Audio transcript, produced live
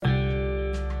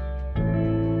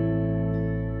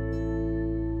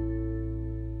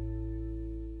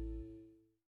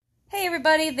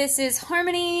everybody, this is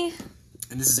Harmony.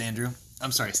 And this is Andrew.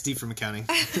 I'm sorry, Steve from accounting.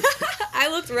 I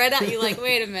looked right at you like,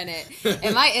 wait a minute.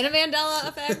 Am I in a Mandela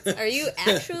Effect? Are you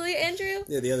actually Andrew?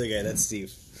 Yeah, the other guy, that's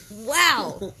Steve.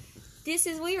 Wow. This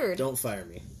is weird. Don't fire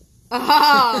me.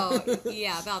 Oh,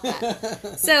 yeah, about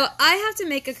that. So, I have to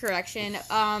make a correction.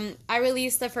 I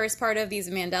released the first part of these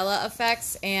Mandela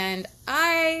Effects, and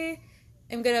I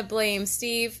am going to blame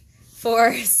Steve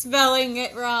for spelling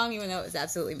it wrong, even though it was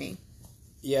absolutely me.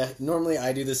 Yeah, normally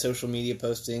I do the social media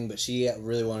posting, but she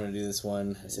really wanted to do this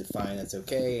one. I said, fine, that's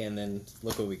okay, and then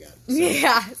look what we got. So,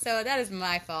 yeah, so that is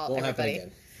my fault, won't everybody.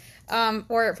 happen again.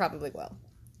 Or it probably will.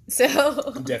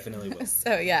 So Definitely will.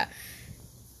 So, yeah.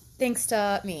 Thanks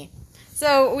to me.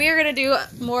 So, we are going to do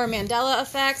more Mandela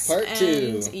Effects. Part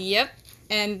 2. Yep.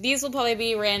 And these will probably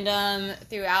be random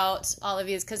throughout all of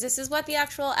these, because this is what the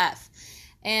actual F.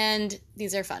 And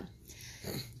these are fun.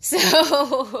 So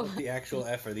What the actual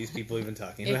F are these people even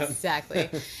talking about? Exactly.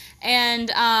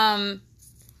 And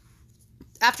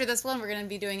after this one, we're going to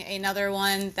be doing another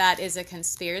one that is a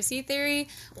conspiracy theory,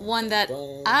 one that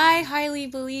I highly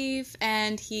believe,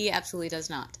 and he absolutely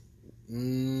does not.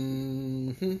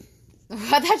 Mm-hmm.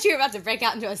 I thought you were about to break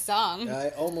out into a song. I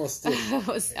almost did.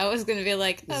 I was going to be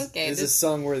like, okay. This is a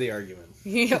song-worthy argument.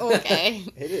 Okay.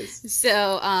 It is.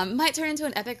 So, might turn into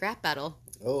an epic rap battle.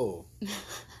 Oh.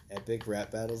 Epic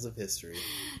rap battles of history.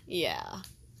 Yeah.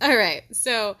 All right.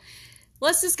 So,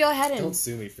 let's just go ahead and... Don't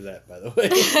sue me for that, by the way.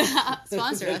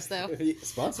 Sponsor us, though.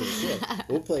 Sponsor us, yeah.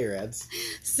 We'll play your ads.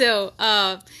 So,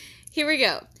 here we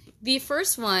go. The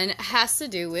first one has to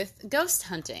do with ghost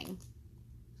hunting.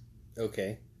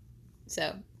 Okay.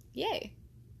 So, yay.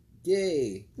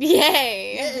 Yay.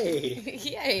 Yay. Yay.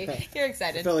 Yay. You're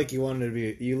excited. I felt like you wanted to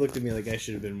be... You looked at me like I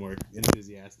should have been more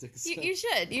enthusiastic. So. You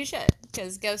should.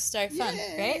 Because ghosts are fun,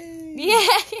 Yay. right?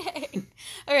 Yay.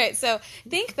 All right, so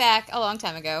think back a long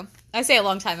time ago. I say a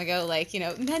long time ago, like,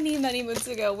 many, many moons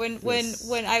ago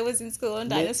when I was in school and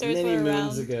dinosaurs were around. Many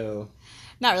moons ago.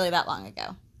 Not really that long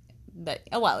ago, but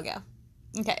a while ago.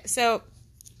 Okay, so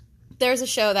there's a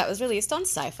show that was released on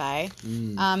Sci-Fi.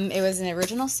 It was an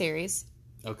original series.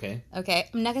 Okay. Okay,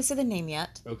 I'm not going to say the name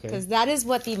yet. Okay. Because that is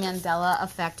what the Mandela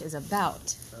Effect is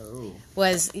about. Oh.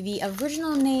 Was the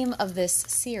original name of this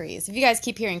series. If you guys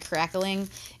keep hearing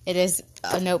crackling, it is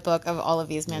a notebook of all of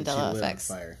these Mandela Effects.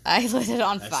 On fire. I lit it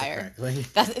on That's fire. Crackling.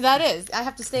 That is. I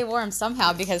have to stay warm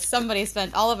somehow because somebody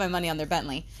spent all of my money on their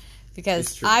Bentley.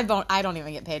 Because I don't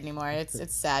even get paid anymore.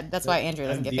 It's sad. That's why Andrew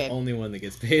doesn't get paid. I'm the only one that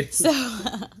gets paid. So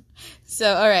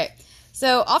all right.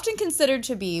 So, often considered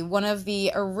to be one of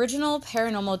the original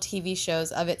paranormal TV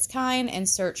shows of its kind and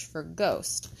search for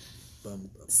ghosts.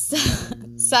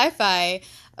 Sci-Fi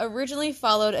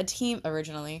followed a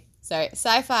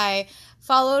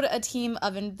team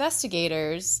of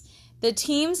investigators. The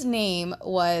team's name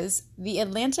was the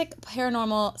Atlantic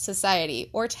Paranormal Society,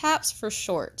 or TAPS for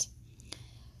short.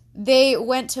 They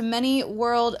went to many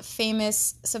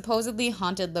world-famous, supposedly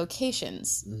haunted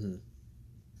locations. Mm-hmm.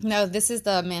 Now, this is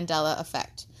the Mandela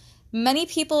Effect. Many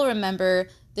people remember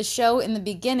the show in the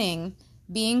beginning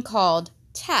being called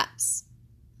TAPS.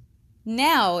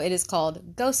 Now it is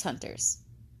called Ghost Hunters.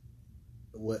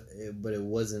 But it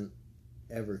wasn't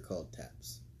ever called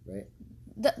TAPS, right?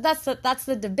 That's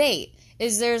the debate.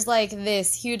 Is there's like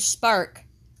this huge spark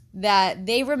that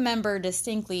they remember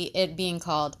distinctly it being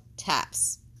called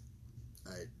TAPS.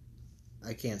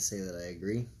 I can't say that I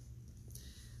agree.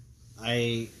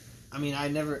 don't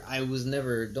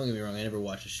get me wrong, I never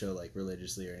watched a show like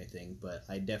religiously or anything, but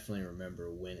I definitely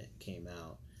remember when it came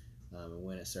out and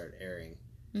when it started airing,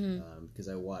 because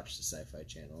I watched the Sci-Fi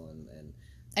Channel and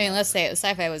I mean, let's say it,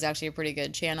 Sci-Fi was actually a pretty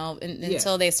good channel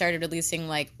until they started releasing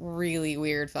like really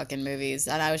weird fucking movies,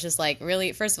 and I was just like,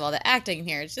 really? First of all, the acting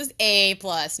here, it's just A+,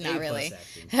 not really.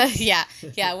 yeah.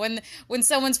 When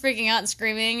someone's freaking out and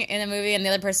screaming in a movie, and the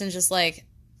other person's just like,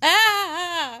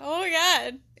 oh my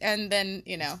god, and then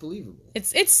it's believable.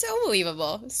 It's so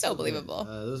believable. It's so believable.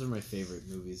 Those are my favorite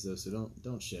movies, though, so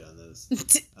don't shit on those.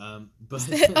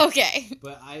 But okay.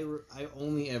 But I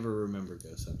only ever remember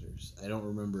Ghost Hunters. I don't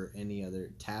remember any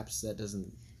other TAPS. That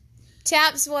doesn't.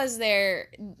 TAPS was their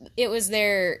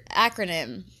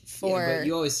acronym for. Yeah, but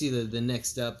you always see the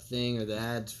next up thing or the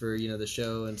ads for the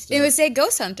show and stuff. It would say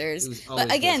Ghost Hunters,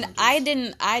 but again, Ghost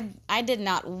Hunters. I did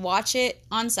not watch it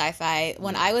on Sci-Fi.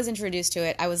 When I was introduced to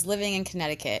it, I was living in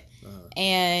Connecticut,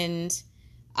 and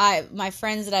my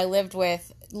friends that I lived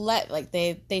with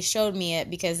they showed me it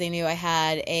because they knew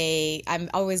I've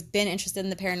always been interested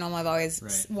in the paranormal. I've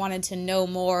always wanted to know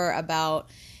more about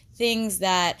things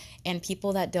that, and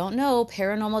people that don't know,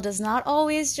 paranormal does not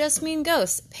always just mean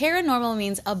ghosts. Paranormal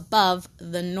means above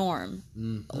the norm.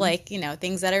 Mm-hmm. Like,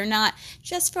 things that are not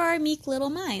just for our meek little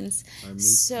minds.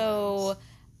 So,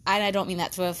 and I don't mean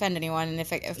that to offend anyone, and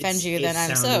if it offends you, then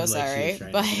I'm so sorry.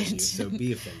 But so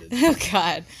be offended. Oh,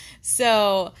 God.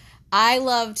 So, I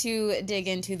love to dig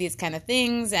into these kind of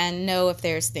things and know if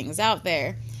there's things out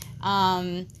there.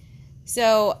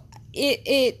 So,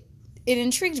 it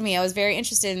intrigued me. I was very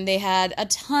interested, and they had a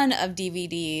ton of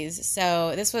DVDs.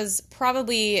 So this was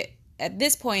probably, at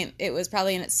this point, it was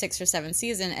probably in its 6th or 7th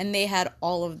season, and they had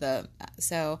all of them.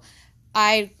 So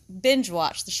I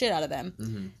binge-watched the shit out of them.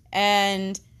 Mm-hmm.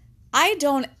 And I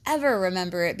don't ever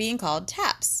remember it being called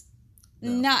TAPS.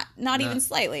 No, not even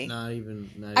slightly. Not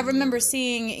even I remember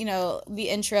seeing, the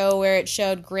intro where it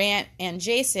showed Grant and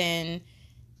Jason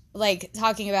like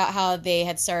talking about how they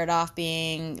had started off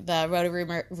being the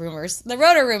Roto-Roomers. They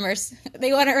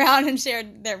went around and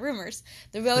shared their rumors.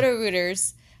 The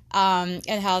Roto-Rooters, and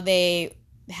how they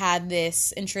had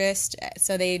this interest.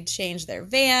 So they changed their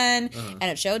van, and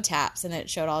it showed taps, and it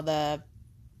showed all the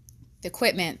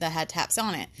equipment that had taps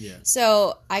on it. Yeah.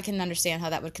 So I can understand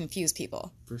how that would confuse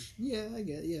people. Yeah, I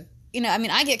get it, yeah.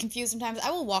 I get confused sometimes.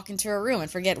 I will walk into a room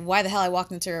and forget why the hell I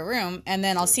walked into a room, and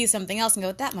then I'll see something else and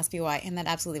go, that must be why, and that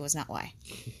absolutely was not why.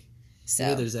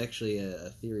 So there's actually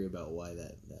a theory about why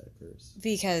that occurs.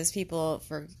 Because people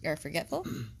are forgetful?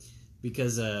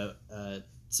 Because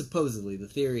supposedly the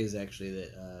theory is actually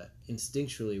that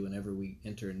instinctually whenever we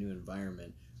enter a new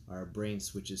environment, our brain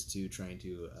switches to trying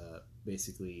to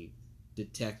basically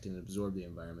detect and absorb the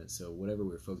environment. So whatever we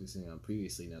were focusing on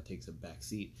previously now takes a back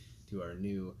seat to our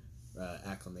new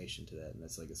acclimation to that, and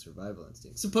that's like a survival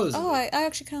instinct, supposedly. Oh, I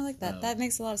actually kind of like that. That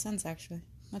makes a lot of sense, actually.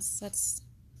 That's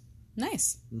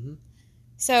nice. Mm-hmm.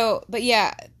 So, but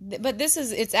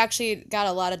it's actually got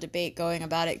a lot of debate going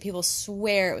about it. People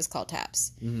swear it was called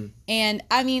TAPS. Mm-hmm. And,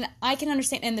 I can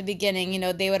understand in the beginning,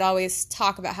 they would always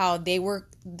talk about how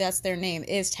that's their name,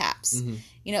 is TAPS.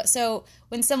 Mm-hmm. So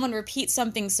when someone repeats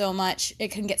something so much,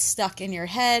 it can get stuck in your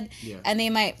head, and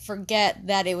they might forget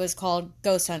that it was called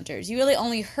Ghost Hunters. You really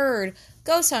only heard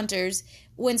Ghost Hunters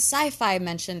when Sci-Fi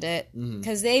mentioned it,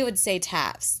 because they would say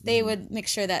TAPS. They would make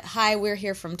sure that, hi, we're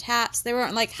here from TAPS. They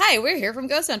weren't like, hi, we're here from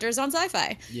Ghost Hunters on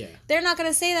Sci-Fi. Yeah. They're not going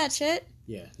to say that shit.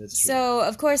 Yeah, that's true. So,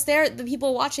 of course, the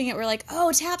people watching it were like,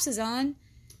 oh, TAPS is on.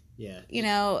 Yeah.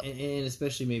 And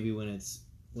especially maybe when it's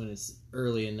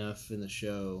early enough in the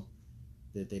show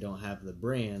that they don't have the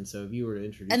brand. So if you were to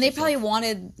introduce, and they probably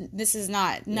wanted, this is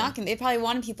not knocking, they probably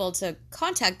wanted people to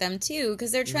contact them too,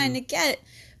 because they're trying to get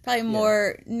probably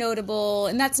more notable,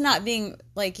 and that's not being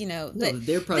like, they're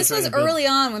probably this was early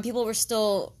on when people were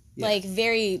still like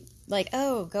very like,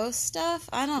 oh, ghost stuff,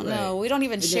 I don't know, we don't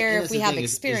even share if we have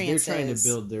experiences. They're trying to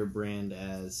build their brand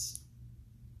as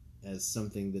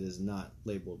something that is not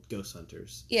labeled Ghost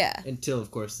Hunters. Yeah. Until,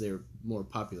 of course, they're more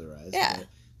popularized. Yeah.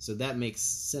 So that makes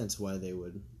sense why they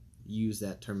would use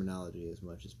that terminology as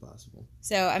much as possible.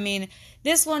 So,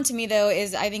 this one to me, though,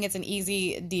 I think it's an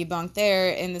easy debunk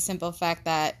there, in the simple fact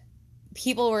that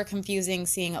people were confusing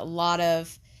seeing a lot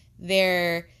of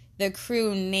the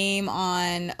crew name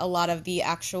on a lot of the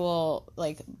actual,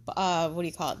 like, what do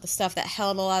you call it? The stuff that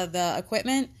held a lot of the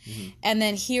equipment. Mm-hmm. And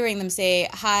then hearing them say,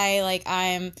 hi, like,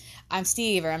 I'm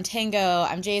Steve, or I'm Tango,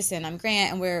 I'm Jason, I'm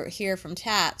Grant, and we're here from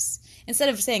TAPS. Instead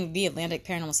of saying the Atlantic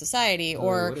Paranormal Society,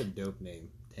 or... what a dope name.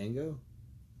 Tango?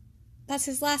 That's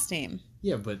his last name.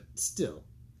 Yeah, but still.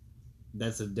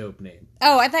 That's a dope name.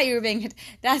 Oh, I thought you were being...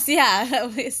 yeah.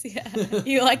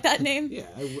 You like that name? Yeah,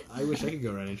 I wish I could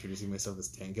go around introducing myself as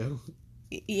Tango.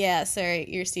 Yeah, sorry,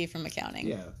 you're Steve from accounting.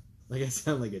 Yeah, like I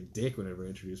sound like a dick whenever I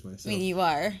introduce myself. You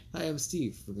are. Hi, I'm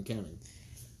Steve from accounting.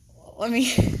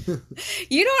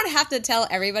 You don't have to tell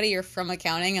everybody you're from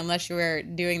accounting unless you were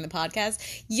doing the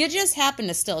podcast. You just happen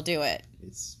to still do it.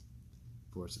 It's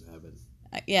force of habit.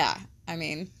 Yeah,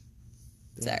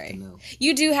 sorry.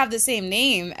 You do have the same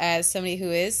name as somebody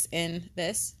who is in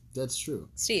this. That's true.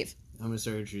 Steve. I'm going to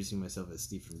start introducing myself as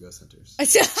Steve from Ghost Hunters.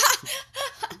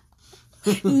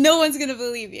 No one's going to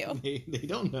believe you. They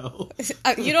don't know.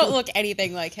 You don't look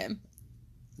anything like him.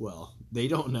 Well, they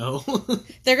don't know.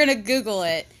 They're going to Google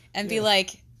it and be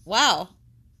like, wow,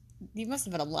 you must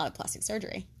have had a lot of plastic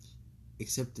surgery.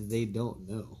 Except they don't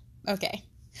know. Okay.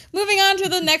 Moving on to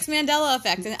the next Mandela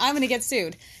Effect, and I'm going to get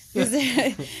sued.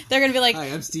 They're going to be like, hi,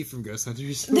 I'm Steve from Ghost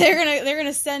Hunters. they're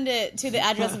gonna send it to the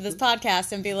address of this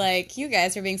podcast and be like, you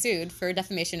guys are being sued for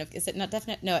defamation of, is it not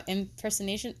definite? No,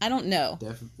 impersonation? I don't know.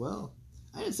 Well,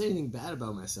 I didn't say anything bad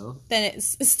about myself. Then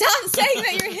stop saying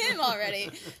that you're him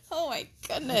already. Oh my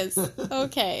goodness.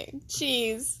 Okay.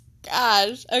 Jeez.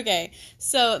 Gosh. Okay.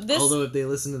 So this. Although if they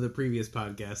listen to the previous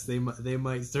podcast, they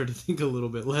might start to think a little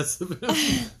bit less of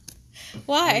him.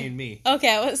 Why? I mean, me.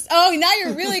 Okay. Now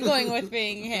you're really going with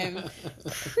being him.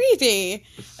 Creepy.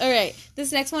 All right.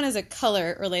 This next one is a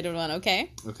color related one.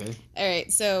 Okay. Okay. All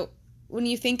right. So when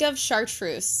you think of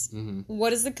chartreuse,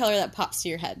 what is the color that pops to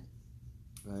your head?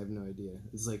 I have no idea.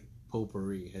 It's like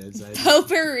potpourri.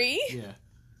 Potpourri? Yeah.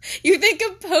 You think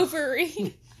of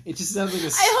potpourri? It just sounds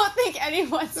like I don't think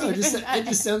anyone's it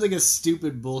just sounds like a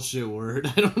stupid bullshit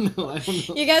word. I don't know.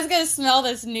 You guys gotta smell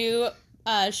this new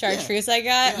chartreuse I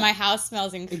got. Yeah. My house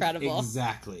smells incredible.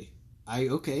 Exactly.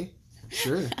 Okay.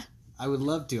 Sure. I would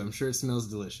love to. I'm sure it smells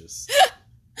delicious.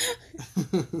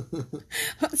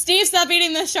 Steve, stop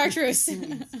eating the chartreuse.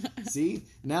 See?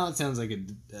 Now it sounds like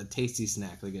a tasty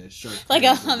snack, like a shark. Like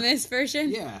a hummus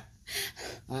version? Yeah.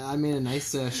 I made a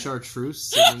nice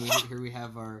chartreuse, and here we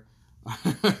have our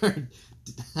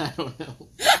I don't know.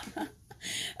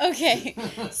 Okay,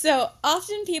 so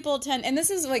often people tend, and this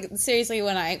is like seriously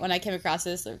when I came across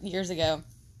this years ago,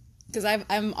 because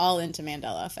I'm all into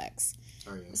Mandela Effects.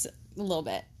 Are you? So, a little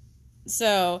bit.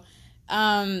 So,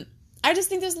 I just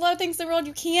think there's a lot of things in the world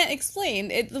you can't explain.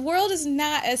 The world is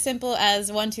not as simple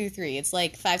as 1, 2, 3. It's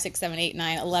like 5, 6, 7, 8,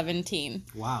 9, 11, teen.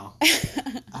 Wow.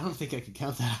 I don't think I could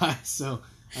count that high, so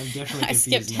I'm definitely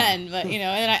confused. I skipped 10, but and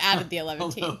then I added the 11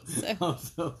 although, teens.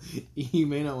 Although, you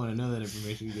may not want to know that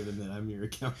information given that I'm your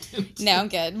accountant. No, I'm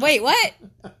good. Wait, what?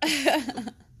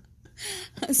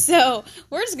 So,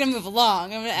 we're just going to move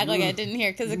along. I'm going to act like I didn't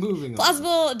hear, because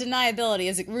plausible deniability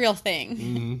is a real thing.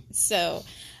 Mm-hmm. So,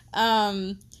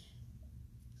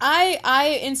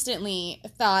 I instantly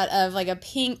thought of like a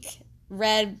pink,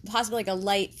 red, possibly like a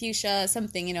light fuchsia,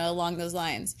 something, along those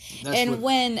lines.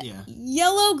 When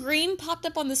yellow green popped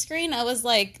up on the screen, I was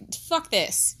like, fuck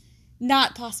this.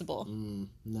 Not possible.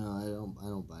 No, I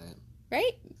don't buy it.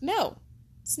 Right? No.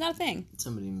 It's not a thing.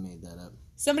 Somebody made that up.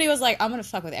 Somebody was like, I'm going to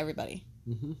fuck with everybody.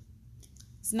 Mm-hmm.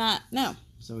 It's not, no.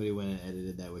 Somebody went and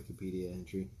edited that Wikipedia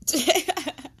entry.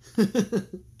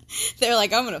 They're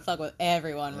like, I'm going to fuck with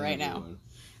everyone right now.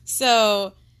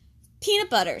 So, peanut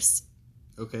butters.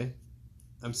 Okay.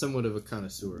 I'm somewhat of a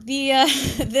connoisseur.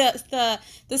 The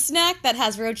snack that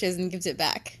has roaches and gives it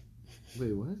back.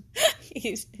 Wait, what?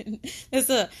 There's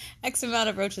a X amount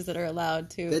of roaches that are allowed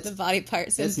to the body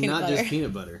parts in peanut butter. That's not just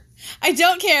peanut butter. I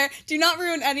don't care. Do not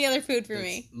ruin any other food for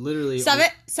me. Literally. Stop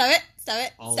it. Stop it. Stop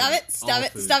it. Stop it. Stop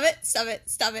it. Stop it. Stop it.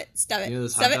 Stop it. Stop it. You know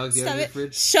those hot dogs you have in your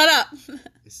fridge? Shut up.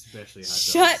 Especially hot dogs.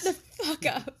 Shut the fuck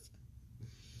up.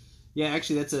 Yeah,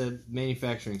 actually, that's a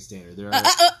manufacturing standard. There are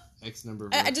X number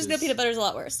of roaches. I just know peanut butter is a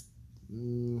lot worse.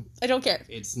 I don't care.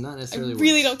 It's not necessarily worse. I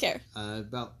really don't care.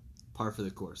 About par for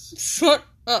the course. Shut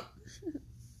up.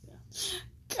 Yeah.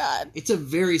 God. It's a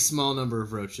very small number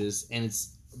of roaches, and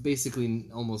it's basically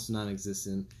almost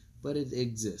non-existent, but it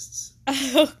exists.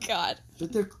 Oh, God.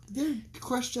 But they're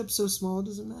crushed up so small it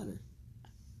doesn't matter.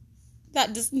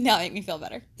 That does not make me feel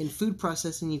better. In food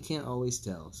processing, you can't always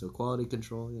tell. So quality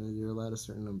control, you're allowed a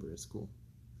certain number. It's cool.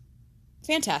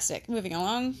 Fantastic. Moving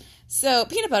along. So,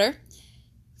 peanut butter.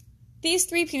 These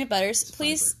 3 peanut butters,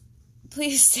 please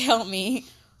tell me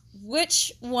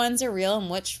which ones are real and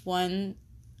which one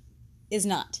is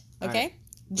not. Okay?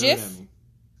 Right. Jif,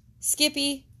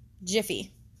 Skippy,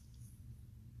 Jiffy.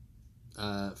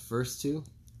 First 2,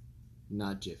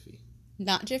 not Jiffy.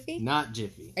 Not Jiffy? Not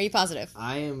Jiffy. Are you positive?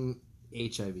 I am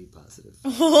HIV positive.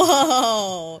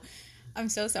 Whoa! I'm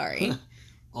so sorry.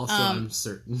 Also, I'm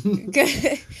certain.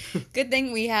 Good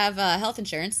thing we have health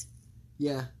insurance.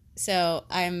 Yeah. So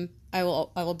I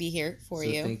will be here for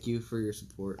you. Thank you for your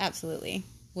support. Absolutely,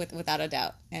 without a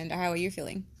doubt. And how are you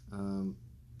feeling?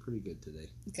 Pretty good today.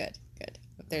 Good.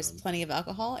 There's plenty of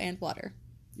alcohol and water.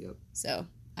 Yep. So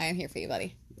I am here for you,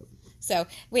 buddy. Yep. So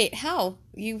wait, how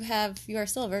you are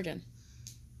still a virgin?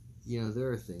 There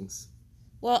are things.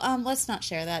 Well, let's not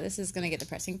share that. This is going to get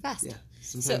depressing fast. Yeah.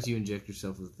 Sometimes you inject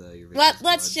yourself with your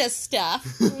Let's just stop.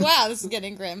 Wow, this is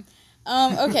getting grim.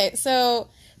 Okay, so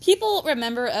people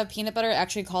remember a peanut butter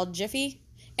actually called Jiffy,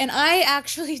 and I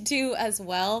actually do as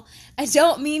well. I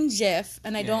don't mean Jif,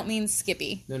 and I don't mean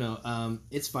Skippy. No.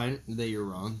 It's fine that you're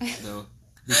wrong, though,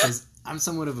 because I'm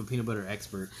somewhat of a peanut butter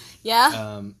expert.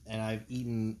 Yeah? And I've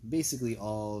eaten basically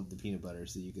all of the peanut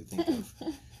butters that you could think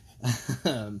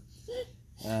of.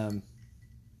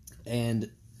 And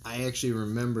I actually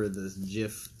remember the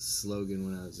Jif slogan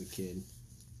when I was a kid.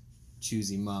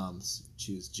 Choosy moms,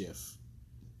 choose Jif.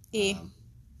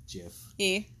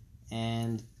 Jif.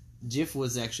 And Jif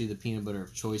was actually the peanut butter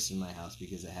of choice in my house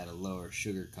because it had a lower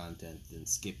sugar content than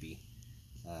Skippy.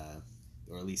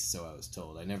 Or at least so I was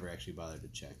told. I never actually bothered to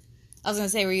check. I was going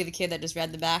to say, were you the kid that just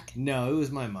read the back? No, it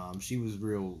was my mom. She was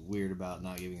real weird about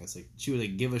not giving us, like, she would,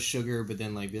 like, give us sugar, but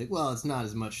then, like, be like, well, it's not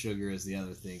as much sugar as the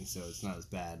other thing, so it's not as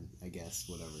bad, I guess,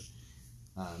 whatever.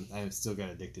 I've still got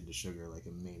addicted to sugar like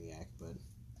a maniac, but...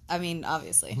 I mean,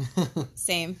 obviously.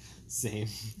 Same. Same.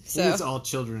 So, I guess all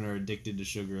children are addicted to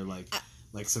sugar, like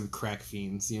some crack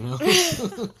fiends, you know?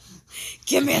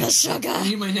 Give me the sugar! I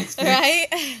need my next pick. Right?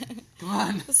 Come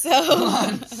on. So, Come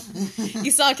on.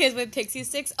 You saw kids with pixie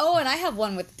sticks? Oh, and I have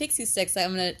one with pixie sticks that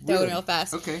I'm going to throw in real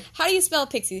fast. Okay. How do you spell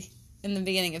pixie in the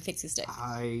beginning of pixie stick?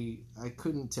 I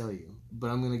couldn't tell you, but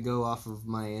I'm going to go off of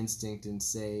my instinct and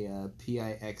say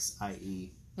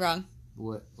Pixie. Wrong.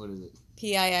 What is it?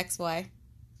 Pixy.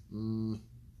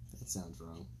 That sounds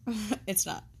wrong. It's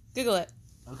not. Google it.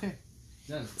 Okay.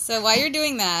 Done. So while you're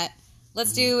doing that,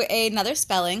 let's do another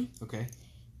spelling. Okay.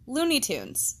 Looney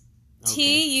Tunes.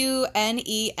 Okay.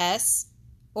 Tunes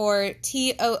or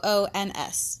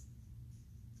Toons.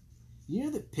 You know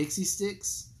that Pixie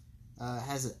Sticks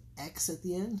has an X at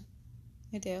the end?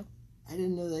 I do. I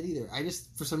didn't know that either. I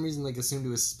just, for some reason, like, assumed it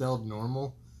was spelled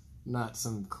normal, not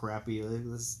some crappy...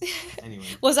 Anyway.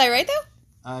 Was I right,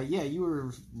 though? Yeah, you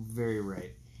were very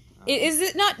right. Is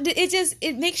it not...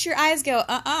 It makes your eyes go,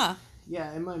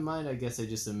 Yeah, in my mind, I guess I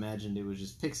just imagined it was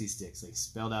just Pixie Sticks, like,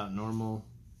 spelled out normal,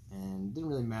 and it didn't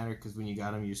really matter, because when you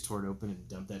got them, you just tore it open and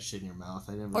dumped that shit in your mouth.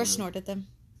 I never Or snorted them.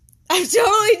 I'm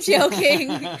totally joking.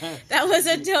 That was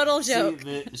a total joke.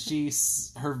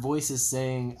 Her voice is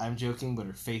saying I'm joking, but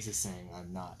her face is saying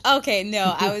I'm not. Okay,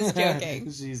 no, I was joking.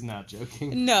 She's not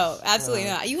joking. No, absolutely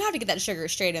not. You have to get that sugar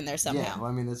straight in there somehow. Yeah, well,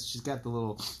 I mean, she's got the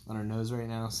little on her nose right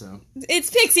now, so... It's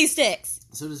Pixie Sticks!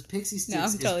 So does Pixie Sticks... No,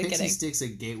 I'm totally Pixie kidding. Sticks a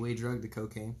gateway drug to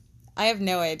cocaine? I have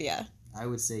no idea. I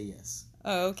would say yes.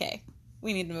 Oh, okay.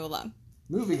 We need to move along.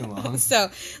 Moving along. So,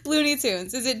 Looney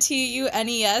Tunes. Is it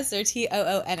Tunes or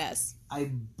Toons? I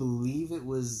believe it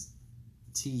was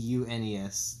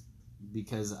Tunes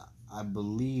because I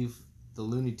believe the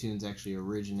Looney Tunes actually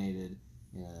originated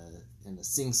in a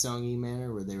sing-songy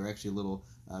manner where they were actually little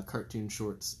cartoon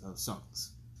shorts of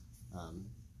songs.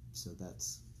 So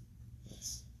that's...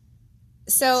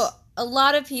 So, a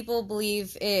lot of people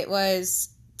believe it was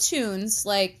tunes,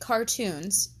 like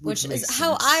cartoons, which is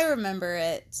how I remember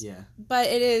it. Yeah. But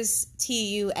it is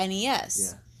Tunes.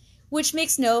 Yeah. Which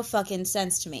makes no fucking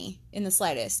sense to me in the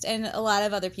slightest, and a lot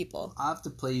of other people. I'll have to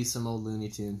play you some old Looney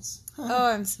Tunes. Oh,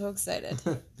 I'm so excited.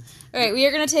 All right, we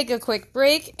are going to take a quick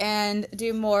break and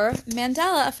do more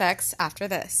Mandela Effects after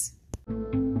this.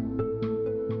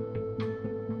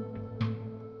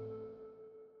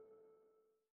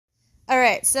 All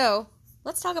right, so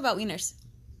let's talk about wieners.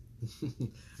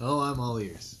 Oh, I'm all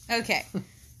ears. Okay,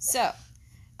 so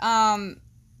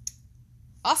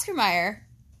Oscar Mayer...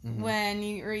 Mm-hmm. When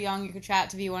you were young, you could try out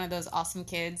to be one of those awesome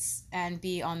kids and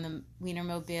be on the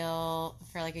Wienermobile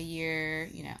for like a year,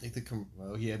 you know. Like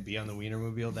be on the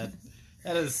Wienermobile. That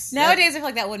is... Nowadays, I feel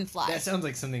like that wouldn't fly. That sounds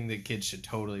like something that kids should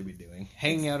totally be doing.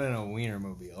 Hanging out in a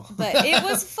Wienermobile. But it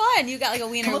was fun. You got like a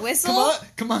wiener whistle.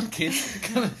 Come on, kids.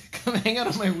 Come hang out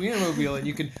on my Wienermobile and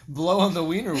you can blow on the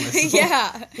wiener whistle.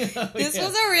 Yeah. This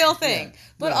was a real thing. Yeah.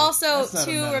 But also,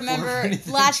 to remember,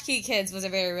 latchkey kids was a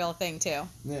very real thing, too.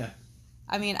 Yeah.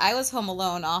 I mean, I was home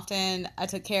alone often. I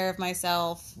took care of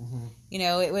myself. Mm-hmm. You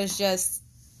know, it was just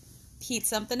heat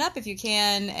something up if you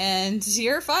can, and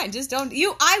you're fine. Just don't...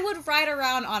 I would ride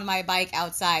around on my bike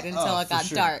outside until it got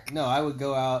dark. No, I would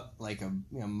go out like a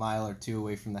mile or two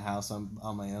away from the house on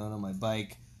my own on my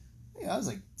bike. I was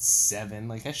like 7.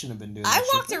 Like, I shouldn't have been doing that.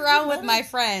 I walked around with my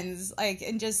friends, like,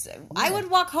 and just... Yeah. I would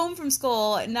walk home from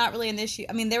school, not really an issue.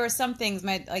 I mean, there were some things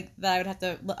that I would have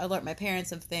to alert my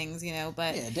parents of things, you know,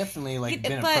 but... Yeah, definitely, like,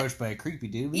 approached by a creepy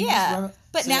dude. Yeah,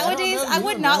 but nowadays, I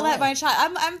would not let my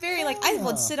child... I'm very, like, I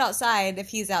would sit outside if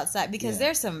he's outside, because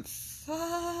there's some...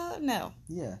 No.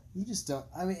 Yeah, you just don't...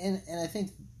 I mean, and I think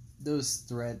those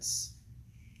threats...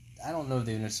 I don't know if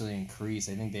they necessarily increase.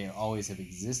 I think they always have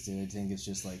existed. I think it's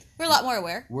just like... We're a lot more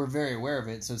aware. We're very aware of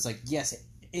it. So it's like, yes,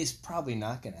 it's probably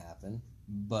not going to happen,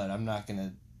 but I'm not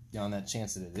going to... on that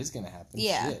chance that it is going to happen.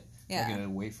 Yeah. Shit. Yeah. I'm going to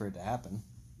wait for it to happen.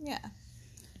 Yeah.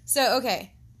 So,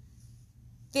 okay.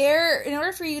 In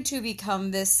order for you to become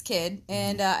this kid,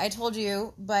 and I told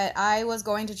you, but I was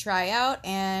going to try out,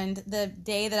 and the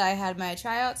day that I had my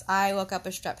tryouts, I woke up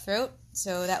with strep throat.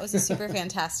 So that was a super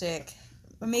fantastic...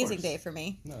 amazing day for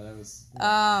me. No, that was...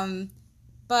 Yeah.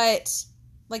 But,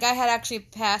 like, I had actually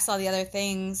passed all the other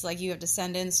things, like, you have to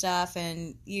send in stuff,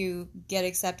 and you get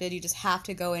accepted, you just have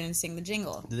to go in and sing the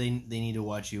jingle. Do they need to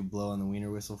watch you blow on the wiener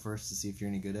whistle first to see if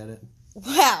you're any good at it?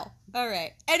 Wow.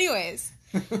 Alright. Anyways.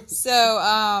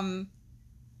 So,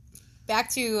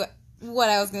 back to what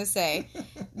I was going to say.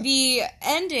 The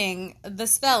ending, the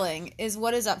spelling, is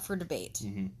what is up for debate.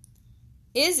 Mm-hmm.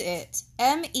 Is it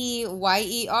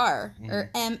M-E-Y-E-R or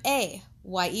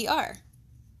M-A-Y-E-R?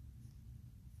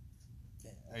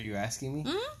 Are you asking me?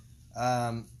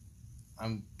 Mm-hmm.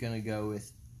 I'm going to go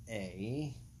with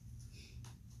A.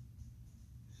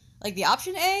 Like the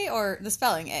option A or the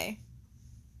spelling A?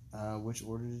 Which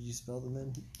order did you spell them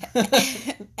in?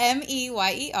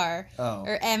 M-E-Y-E-R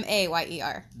or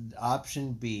M-A-Y-E-R.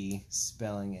 Option B,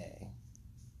 spelling A.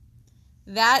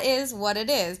 That is what it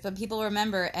is, but people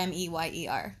remember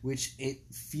M-E-Y-E-R. Which it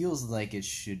feels like it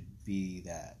should be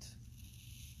that,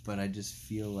 but I just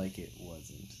feel like it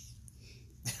wasn't.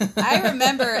 I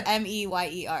remember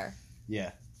M-E-Y-E-R.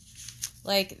 Yeah.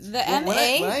 Like the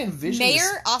M-A? When I envision Mayer?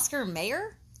 this... Oscar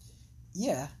Mayer?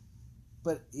 Yeah.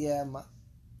 But, yeah,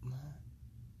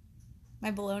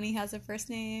 My baloney has a first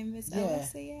name. Is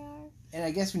L-S-A-R. And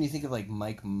I guess when you think of, like,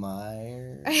 Mike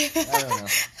Myers, I don't know.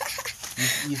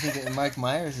 You think that Mike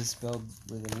Myers is spelled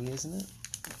with an E, isn't it?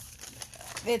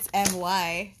 It's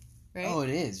M-Y, right? Oh, it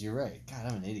is. You're right. God,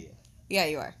 I'm an idiot. Yeah,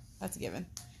 you are. That's a given.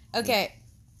 Okay.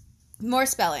 More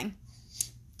spelling.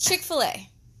 Chick-fil-A.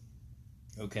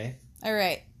 Okay. All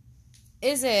right.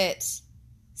 Is it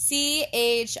CHICK-FILA?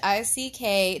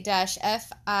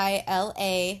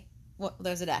 Well,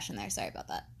 there's a dash in there. Sorry about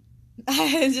that.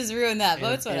 I just ruined that,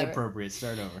 but it's whatever. Inappropriate.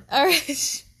 Start over. All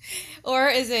right. Or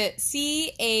is it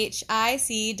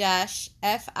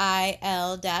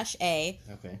CHIC-FIL-A?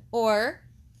 Okay. Or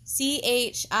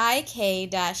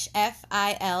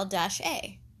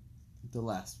CHIK-FIL-A? The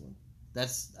last one.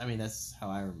 That's how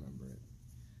I remember it.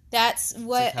 That's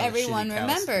what like how everyone shitty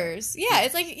cows remembers. spell. Yeah,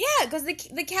 it's like, because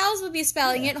the cows would be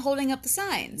spelling it and holding up the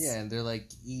signs. Yeah, and they're like,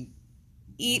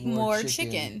 Eat more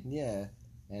chicken. Yeah,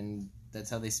 and that's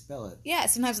how they spell it. Yeah,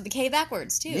 sometimes with the K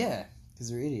backwards, too. Yeah,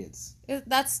 because they're idiots.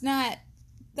 That's not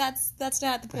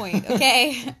the point,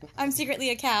 okay? I'm secretly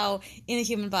a cow in a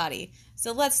human body.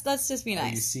 So let's just be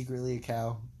nice. Are you secretly a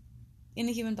cow? In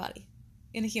a human body.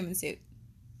 In a human suit.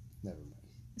 Never mind.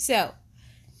 So,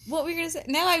 what were you going to say?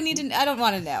 Now I don't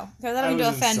want to know. Because I don't need to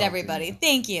offend everybody. You.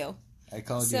 Thank you. I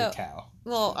called you a cow.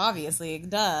 Well, obviously,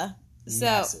 duh. So,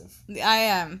 massive. I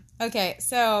am. Okay,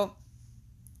 so,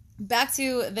 back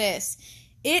to this.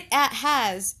 It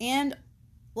has, and,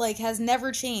 has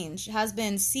never changed, has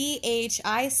been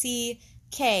CHICK-FIL-A.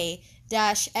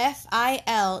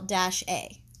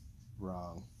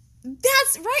 Wrong.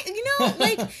 That's right.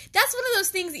 That's one of those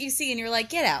things that you see and you're like,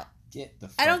 get out. Get the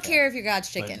fuck I don't out. care if you're God's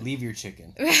chicken. But leave your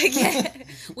chicken.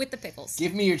 With the pickles.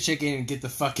 Give me your chicken and get the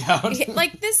fuck out.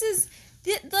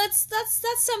 That's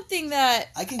something that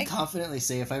I can confidently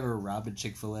say if I ever robbed a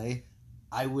Chick-fil-A,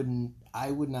 I would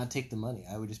not take the money.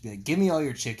 I would just be like, give me all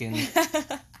your chicken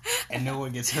and no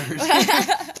one gets hurt.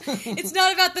 It's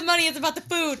not about the money, it's about the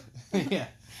food. Yeah.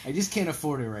 I just can't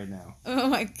afford it right now. Oh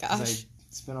my gosh. I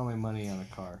spent all my money on a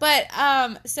car. But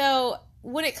so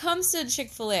when it comes to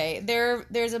Chick-fil-A,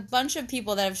 there's a bunch of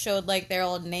people that have showed their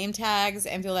old name tags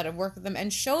and people that have worked with them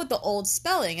and showed the old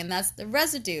spelling, and that's the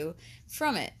residue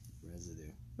from it.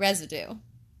 Residue.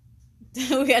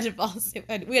 we had to all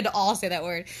say that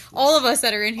word. Yes. All of us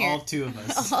that are in here. All two of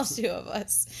us. All two of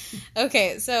us.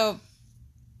 Okay, so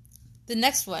the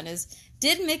next one is,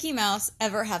 did Mickey Mouse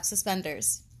ever have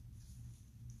suspenders?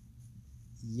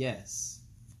 Yes.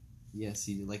 Yes,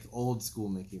 he did. Like old school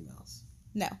Mickey Mouse.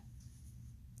 No.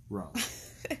 Wrong.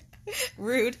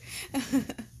 Rude. All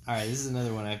right, this is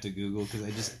another one I have to Google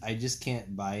because I just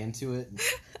can't buy into it.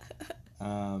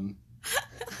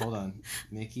 Hold on.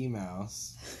 Mickey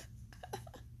Mouse.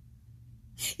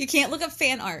 You can't look up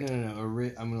fan art. No. I'm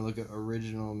going to look at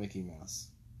original Mickey Mouse.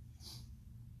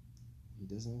 He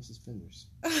doesn't have suspenders.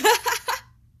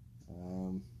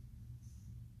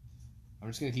 I'm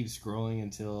just going to keep scrolling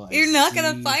until You're not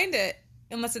going to find it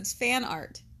unless it's fan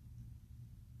art.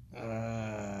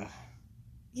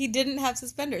 He didn't have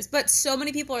suspenders. But so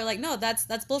many people are like, no,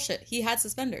 that's bullshit. He had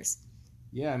suspenders.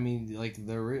 Yeah, I mean,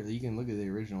 you can look at the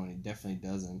original and he definitely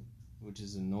doesn't, which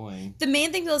is annoying. The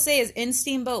main thing they'll say is in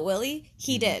Steamboat Willie,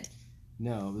 he did.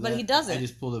 No, but he doesn't. I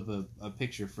just pulled up a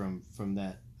picture from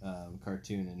that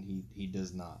cartoon, and he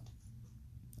does not.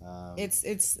 It's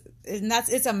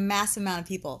a mass amount of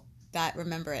people that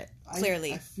remember it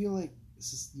clearly. I feel like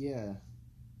it's just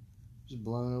just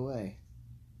blown away.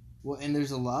 Well, and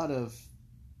there's a lot of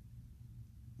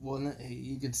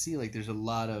you can see there's a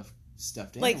lot of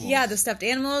stuffed animals. The stuffed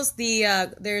animals.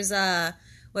 There's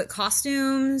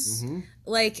costumes.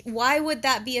 Mm-hmm. Why would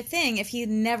that be a thing if he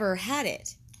never had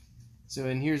it? So,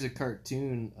 and here's a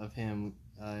cartoon of him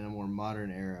in a more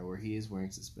modern era where he is wearing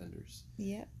suspenders.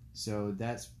 Yep. So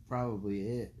that's probably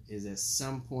it. Is at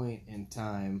some point in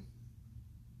time,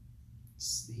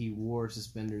 he wore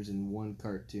suspenders in one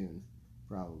cartoon,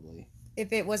 probably.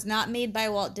 If it was not made by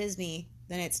Walt Disney,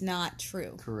 then it's not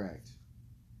true. Correct.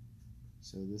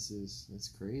 So that's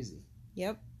crazy.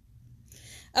 Yep.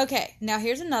 Okay, now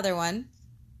here's another one.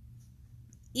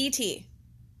 E.T.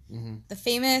 Mm-hmm. The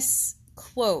famous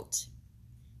quote.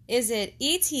 Is it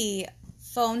E.T.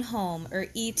 phone home or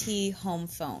E.T. home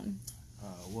phone?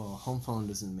 Well, home phone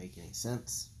doesn't make any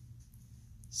sense.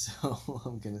 So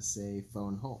I'm going to say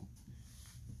phone home.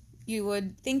 You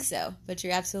would think so, but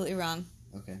you're absolutely wrong.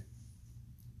 Okay.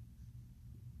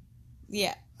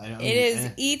 Yeah. It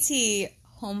is E.T.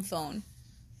 home phone.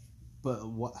 But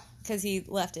what? Because he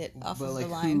left it off of the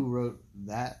line. Who wrote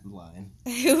that line?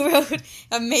 Who wrote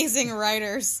amazing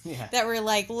writers Yeah. that were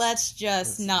like, let's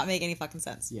just not make any fucking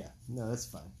sense. Yeah. No, that's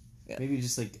fine. Yeah. Maybe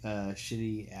just like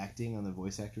shitty acting on the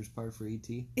voice actor's part for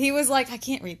E.T. He was like, I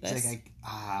can't read this. It's like,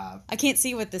 I can't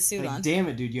see with the suit on. Damn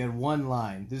it, dude! You had one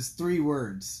line. There's 3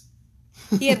 words.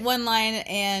 He had one line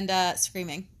and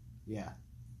screaming. Yeah,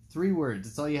 3 words.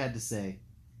 That's all you had to say.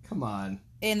 Come on.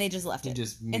 And they just left it.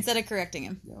 Instead of correcting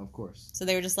him. Yeah, of course. So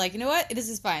they were just like, you know what? This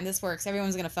is fine. This works.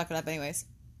 Everyone's going to fuck it up anyways.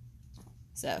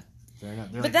 So. Fair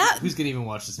enough. They're like, who's going to even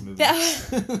watch this movie?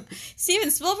 Steven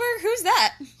Spielberg? Who's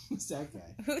that? Who's that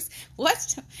guy?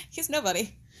 What? He's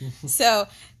nobody. So,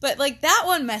 but like that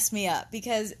one messed me up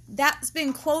because that's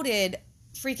been quoted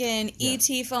freaking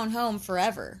E.T. phone home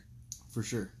forever. For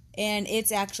sure. And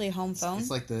it's actually home phone. It's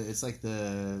like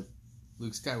the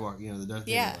Luke Skywalker, the Darth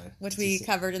Vader line. Which we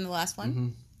covered in the last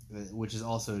one. Mm-hmm. Which is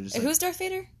also just who's Darth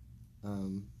Vader?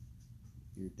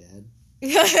 Your dad.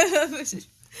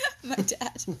 My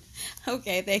dad.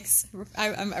 Okay, thanks.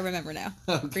 I remember now.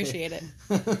 Okay. Appreciate it.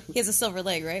 He has a silver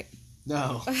leg, right?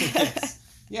 No. Yes.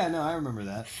 Yeah, no, I remember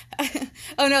that.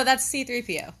 Oh, no, that's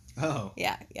C-3PO. Oh.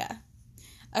 Yeah.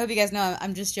 I hope you guys know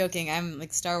I'm just joking. I'm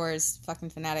like Star Wars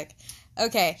fucking fanatic.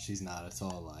 Okay. She's not. It's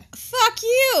all a lie. Fuck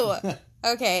you!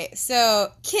 Okay,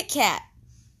 so Kit Kat.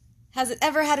 Has it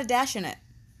ever had a dash in it?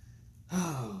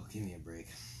 Oh, give me a break.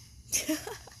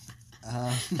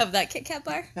 Of that Kit Kat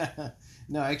bar?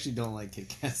 No, I actually don't like Kit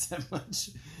Kats that much.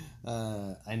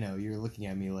 I know, you're looking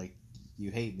at me like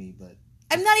you hate me, but...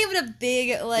 I'm not even a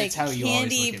big,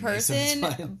 candy person, me,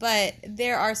 but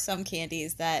there are some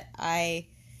candies that I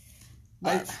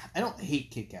love. I don't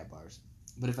hate Kit Kat bars,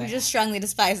 but if you just strongly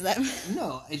despise them.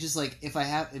 No, it's just like,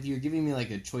 if you're giving me like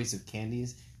a choice of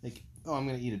candies, like, oh, I'm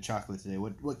going to eat a chocolate today,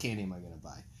 what candy am I going to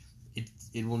buy?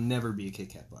 It will never be a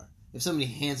Kit Kat bar. If somebody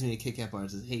hands me a Kit Kat bar and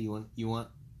says, hey, you want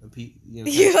a piece? You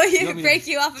break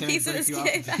you off a piece of this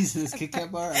Kit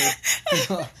Kat bar?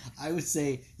 I would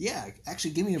say, yeah,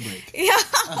 actually, give me a break. Yeah.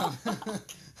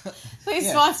 Please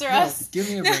sponsor us. Give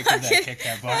me a break of that Kit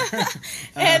Kat bar.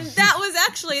 And that was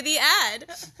actually the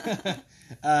ad.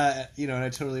 And I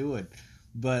totally would.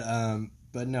 But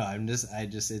no,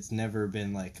 it's never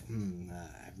been like,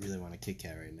 I really want a Kit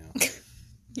Kat right now.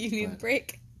 You need a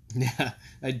break. Yeah,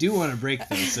 I do want a break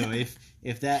though. So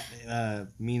if that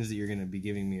means that you're going to be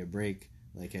giving me a break,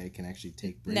 like I can actually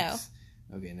take breaks.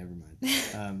 No. Okay, never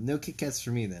mind. No Kit Kats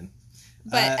for me then.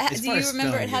 But do you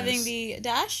remember it having the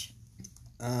dash?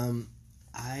 I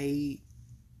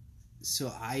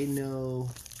know.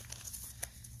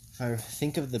 If I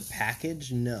think of the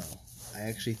package, no. I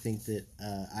actually think that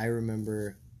I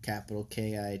remember capital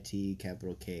K-I-T,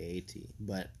 capital K-A-T.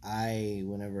 But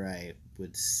whenever I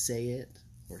would say it,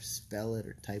 or spell it,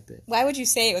 or type it. Why would you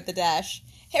say it with the dash?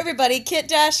 Hey everybody, Kit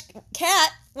Dash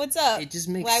Cat, what's up? It just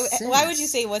makes sense. Why would you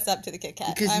say what's up to the Kit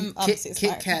Kat? Because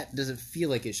Kit Kat doesn't feel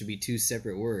like it should be 2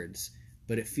 separate words,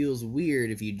 but it feels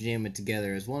weird if you jam it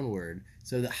together as one word.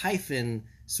 So the hyphen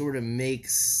sort of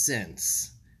makes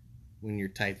sense when you're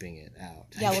typing it out.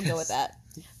 Yeah, we'll go with that.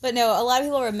 But no, a lot of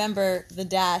people remember the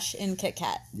dash in Kit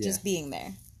Kat just being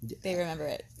there. They remember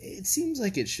it. It seems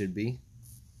like it should be.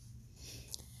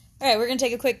 All right, we're going to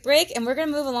take a quick break, and we're going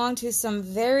to move along to some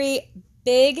very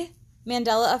big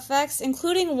Mandela effects,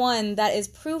 including one that is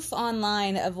proof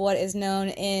online of what is known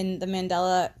in the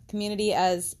Mandela community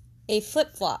as a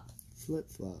flip-flop.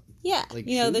 Flip-flop? Yeah, like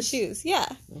shoes? The shoes, yeah.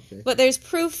 Okay. But there's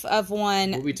proof of one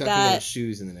We'll be talking about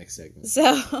shoes in the next segment.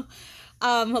 So,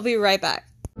 we'll be right back.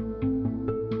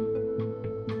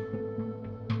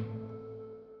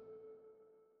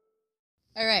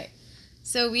 All right,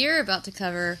 so we are about to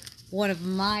cover one of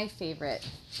my favorite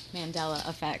Mandela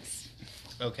effects.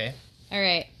 Okay. All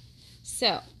right.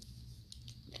 So,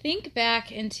 think back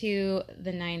into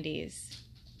the 90s.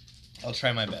 I'll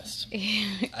try my best.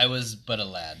 I was but a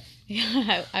lad.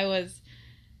 Yeah, I was.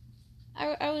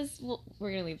 Well,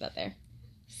 we're going to leave that there.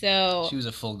 So she was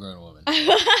a full-grown woman.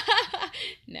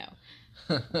 No.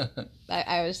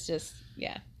 I was just,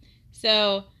 yeah.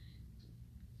 So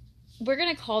we're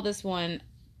going to call this one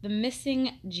the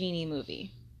Missing Genie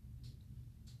movie.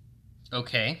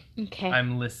 Okay.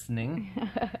 I'm listening.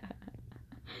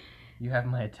 You have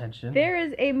my attention. There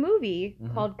is a movie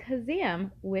called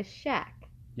Kazam with Shaq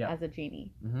as a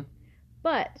genie.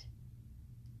 But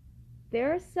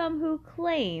there are some who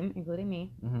claim, including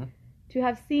me, to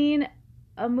have seen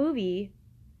a movie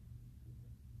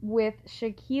with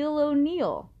Shaquille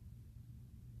O'Neal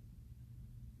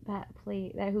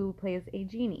who plays a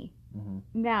genie.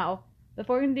 Now,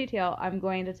 before we get into detail, I'm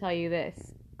going to tell you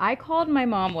this. I called my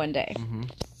mom one day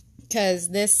because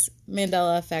this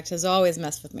Mandela effect has always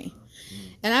messed with me.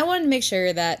 And I wanted to make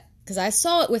sure that, because I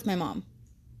saw it with my mom,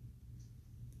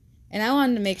 and I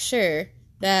wanted to make sure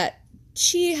that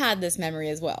she had this memory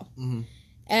as well.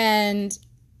 And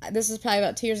this was probably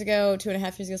about 2 years ago,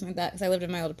 2.5 years ago, something like that, because I lived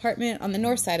in my old apartment on the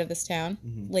north side of this town,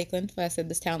 Lakeland. If I said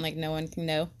this town like no one can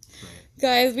know. Right.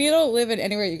 Guys, we don't live in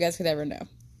anywhere you guys could ever know.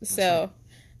 So,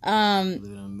 we live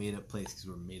in a made-up place because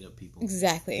we're made-up people.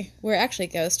 Exactly. We're actually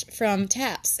ghosts from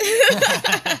Taps.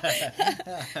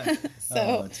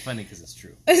 So, it's funny because it's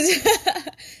true.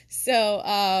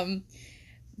 So,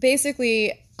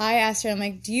 basically, I asked her, I'm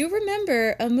like, do you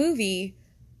remember a movie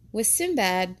with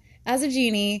Sinbad as a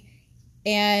genie,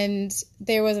 and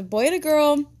there was a boy and a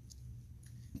girl?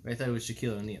 I thought it was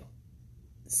Shaquille O'Neal.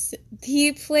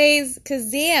 He plays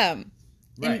Kazam.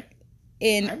 Right.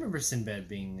 I remember Sinbad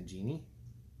being a genie.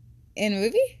 In a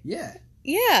movie? Yeah.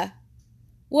 Yeah.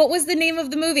 What was the name of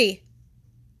the movie?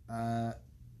 What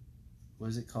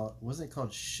was it called? Wasn't it called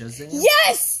Shazam?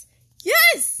 Yes!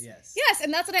 Yes! Yes. Yes,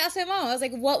 and that's what I asked my mom. I was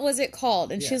like, what was it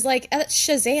called? And she was like,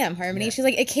 Shazam, Harmony. She's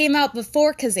like, it came out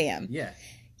before Kazam. Yeah.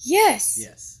 Yes.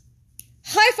 Yes.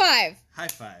 High five. High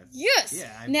five. Yes.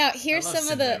 Yeah. Now, here's some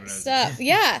of the stuff.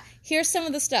 Yeah. Here's some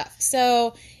of the stuff.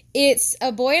 So, it's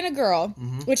a boy and a girl,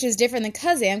 which is different than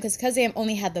Kazam, because Kazam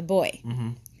only had the boy.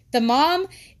 The mom,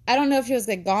 I don't know if she was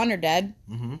like gone or dead.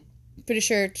 Pretty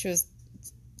sure she was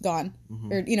gone.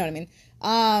 Or, you know what I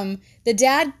mean. The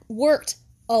dad worked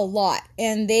a lot,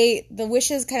 and the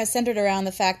wishes kind of centered around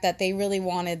the fact that they really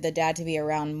wanted the dad to be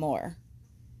around more.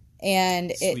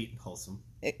 And sweet and wholesome.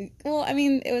 Well, I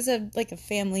mean, it was a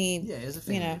family. Yeah, it was a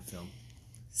family film.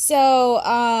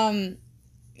 So,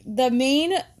 the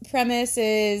main premise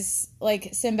is like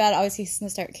Sinbad obviously is gonna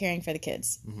start caring for the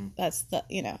kids. That's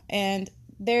and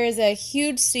there is a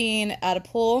huge scene at a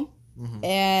pool,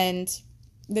 and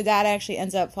the dad actually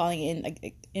ends up falling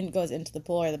in, goes into the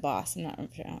pool, or the boss. I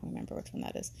don't remember which one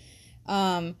that is.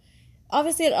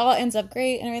 Obviously, it all ends up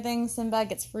great and everything. Sinbad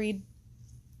gets freed,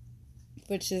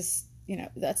 which is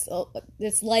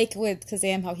it's like with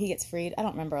Kazam how he gets freed. I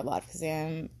don't remember a lot of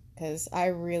Kazam because I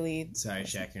really sorry,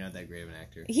 Shaq, you're not that great of an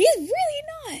actor. He's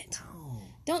really not. No.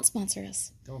 Don't sponsor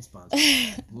us. Don't sponsor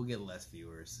us. We'll get less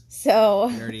viewers. So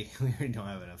we already don't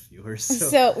have enough viewers.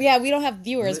 So yeah, we don't have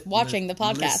viewers watching the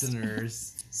podcast.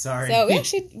 Listeners, sorry. So we have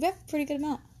a pretty good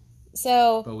amount.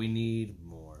 So, but we need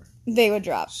more. They would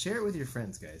drop. Share it with your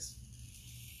friends, guys.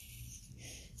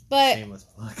 But shameless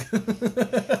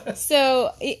plug.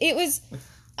 So it was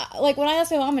like when I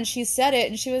asked my mom and she said it,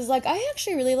 and she was like, "I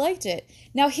actually really liked it."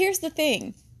 Now here's the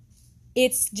thing,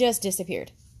 it's just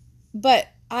disappeared. But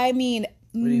I mean,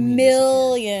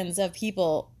 millions of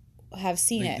people have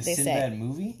seen it. They say Sinbad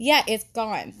movie? Yeah, it's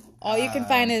gone. All you can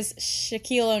find is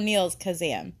Shaquille O'Neal's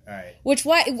Kazam. All right.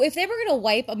 If they were going to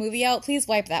wipe a movie out, please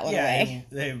wipe that one away.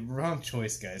 Yeah, wrong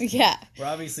choice, guys. Yeah. We're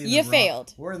obviously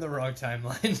failed. We're in the wrong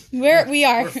timeline. We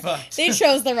are. We're fucked. They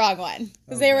chose the wrong one.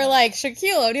 Because they were like,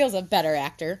 Shaquille O'Neal's a better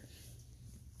actor.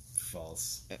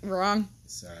 False. Wrong.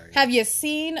 Sorry. Have you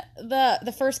seen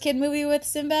the first kid movie with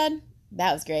Sinbad?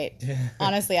 That was great.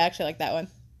 Honestly, I actually like that one.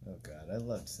 Oh, God. I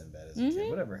loved Sinbad as a kid.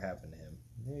 Whatever happened to him?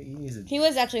 He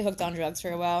was actually hooked on drugs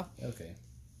for a while. Okay.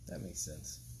 That makes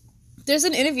sense. There's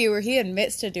an interview where he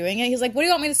admits to doing it. He's like, what do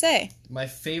you want me to say? My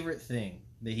favorite thing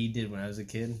that he did when I was a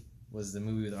kid was the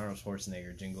movie with Arnold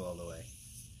Schwarzenegger, Jingle All the Way.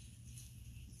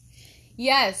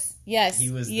 Yes.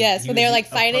 When they were like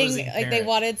fighting, like they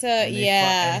wanted to,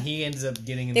 and he ends up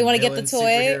getting in they want to get the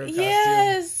toy.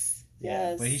 Yes.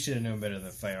 Yeah, but he should have known better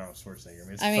than fight Arnold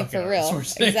Schwarzenegger. I mean for real.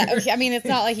 Exactly. I mean, it's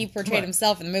not like he portrayed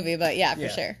himself in the movie, but yeah, for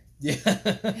sure. Yeah.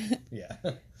 Yeah.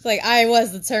 It's like, I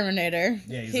was the Terminator.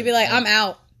 Yeah, he'd be like, I'm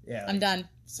out. Yeah. I'm done.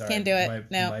 Sorry. Can't do it.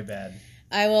 No. My bad.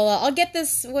 I will, I'll get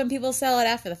this when people sell it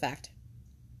after the fact.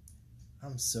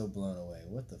 I'm so blown away.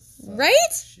 What the fuck?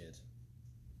 Right? Shit.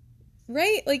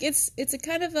 Right? Like, it's a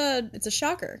kind of it's a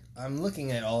shocker. I'm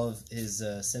looking at all of his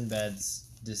Sinbad's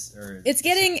It's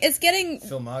getting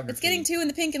filmography. It's getting 2 in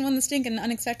the pink and 1 in the stink, and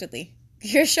unexpectedly.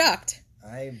 You're shocked.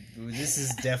 This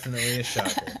is definitely a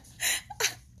shocker.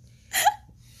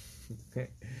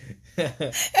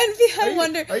 I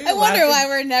wonder why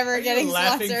we're never getting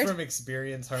laughing sponsored. From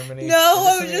experience, Harmony?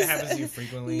 No, is this something that happens to you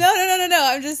frequently? No.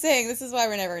 I'm just saying this is why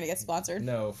we're never going to get sponsored.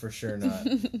 No, for sure not.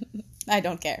 I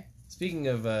don't care. Speaking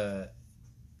of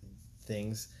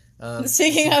things.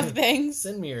 Speaking of things,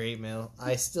 send me your 8 mail.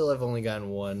 I still have only gotten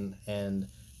one, and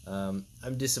I'm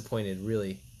disappointed.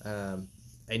 Really,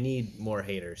 I need more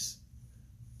haters.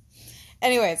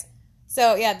 Anyways.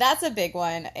 So yeah, that's a big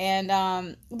one,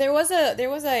 and there was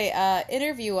a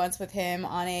interview once with him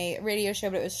on a radio show,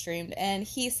 but it was streamed, and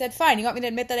he said, "Fine, you want me to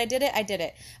admit that I did it? I did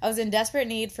it. I was in desperate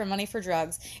need for money for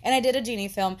drugs, and I did a genie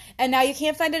film, and now you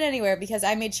can't find it anywhere because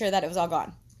I made sure that it was all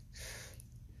gone."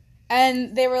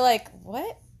 And they were like,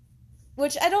 "What?"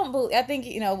 Which I don't believe. I think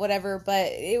whatever,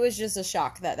 but it was just a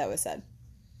shock that was said.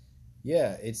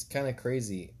 Yeah, it's kind of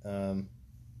crazy.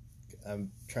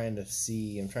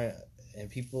 And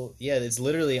people, it's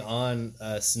literally on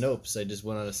Snopes. I just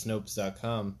went on to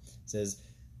Snopes.com. It says,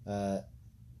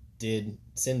 did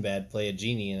Sinbad play a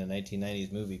genie in a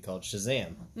 1990s movie called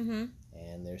Shazam? Mm-hmm.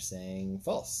 And they're saying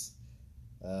false.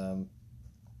 And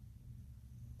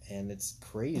it's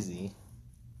crazy.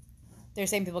 They're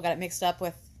saying people got it mixed up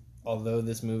with... Although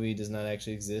this movie does not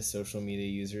actually exist, social media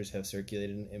users have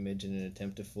circulated an image in an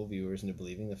attempt to fool viewers into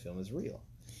believing the film is real.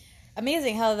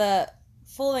 Amazing how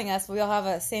fooling us, we all have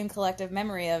a same collective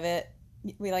memory of it.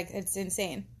 It's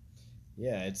insane.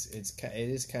 Yeah, it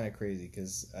is kind of crazy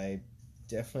because I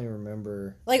definitely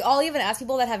remember. I'll even ask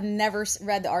people that have never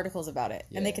read the articles about it,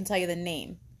 and they can tell you the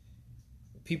name.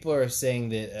 People are saying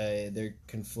that they're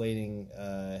conflating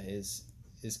his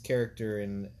character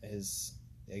and his.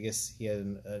 I guess he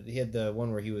had the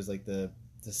one where he was like the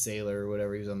sailor or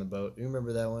whatever. He was on the boat. Do you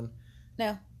remember that one?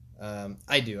 No.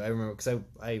 I do. I remember because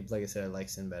I like I said, I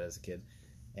liked Sinbad as a kid.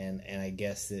 And I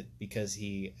guess that because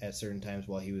he at certain times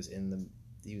while he was in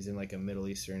like a Middle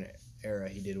Eastern era,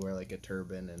 he did wear like a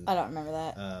turban and I don't remember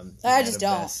that. I just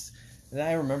don't. Vest. And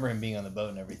I remember him being on the boat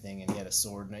and everything, and he had a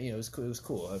sword. And it was cool. It was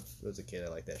cool. I was a kid. I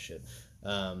liked that shit.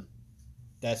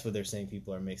 That's what they're saying.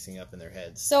 People are mixing up in their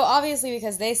heads. So obviously,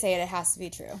 because they say it has to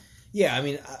be true. Yeah, I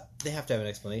mean they have to have an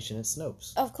explanation. It's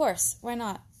Snopes. Of course. Why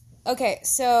not? Okay,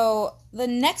 so the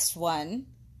next one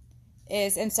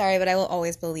is, and sorry, but I will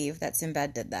always believe that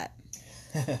Sinbad did that.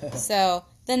 So,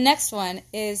 the next one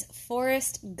is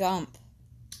Forrest Gump.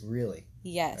 Really?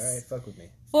 Yes. All right, fuck with me.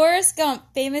 Forrest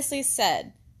Gump famously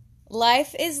said,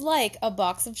 "Life is like a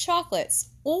box of chocolates,"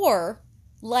 or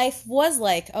 "Life was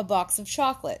like a box of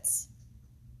chocolates."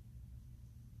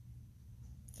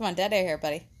 Come on, dead air here,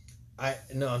 buddy.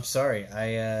 I'm sorry.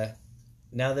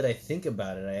 Now that I think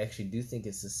about it, I actually do think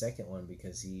it's the second one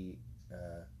because I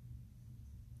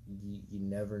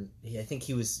think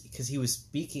he was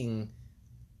speaking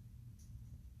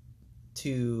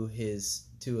to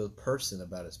a person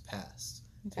about his past.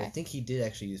 Okay. So I think he did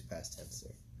actually use past tense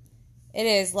there. It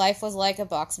is. Life was like a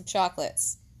box of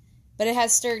chocolates. But it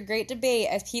has stirred great debate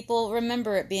as people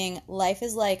remember it being, life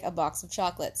is like a box of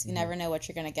chocolates. You never know what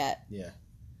you're going to get. Yeah.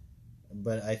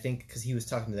 But I think because he was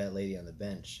talking to that lady on the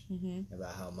bench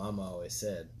about how Mama always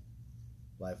said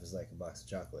life was like a box of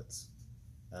chocolates.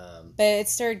 But it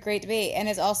stirred great debate. And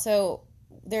it's also,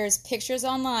 there's pictures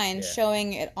online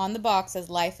showing it on the box as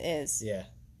life is. Yeah.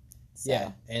 So.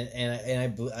 Yeah. And I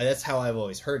that's how I've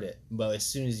always heard it. But as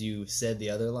soon as you said the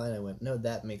other line, I went, no,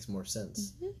 that makes more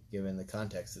sense given the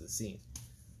context of the scene.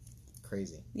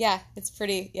 Crazy. Yeah, it's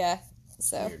pretty,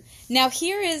 So weird. Now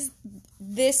here is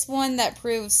this one that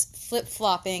proves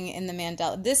flip-flopping in the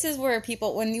Mandela. This is where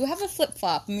people, when you have a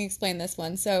flip-flop, let me explain this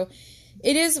one. So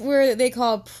it is where they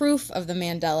call proof of the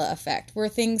Mandela effect, where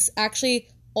things actually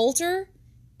alter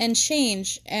and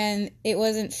change, and it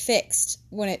wasn't fixed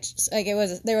when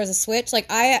there was a switch. Like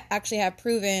I actually have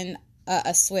proven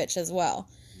a switch as well.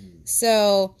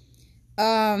 So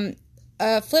a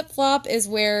flip-flop is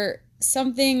where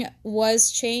something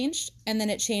was changed and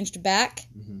then it changed back.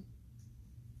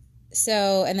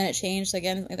 So, and then it changed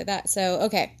again, like that. So,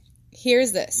 okay,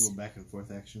 here's this. A little back and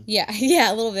forth action. Yeah,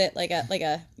 a little bit like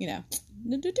a you know.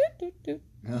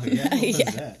 Oh yeah, what was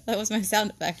that? That was my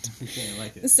sound effect. Okay, I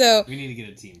like it. So we need to get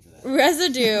a team for that.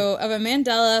 Residue of a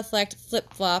Mandela effect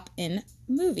flip-flop in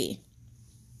movie.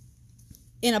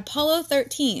 In Apollo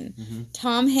 13,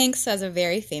 Tom Hanks says a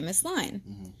very famous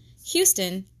line.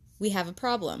 Houston, we have a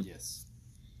problem. Yes.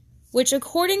 Which,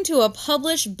 according to a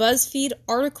published BuzzFeed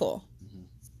article,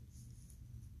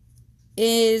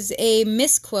 is a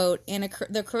misquote, and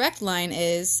the correct line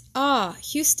is,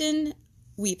 Houston,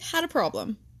 we've had a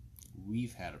problem.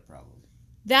 we've had a problem.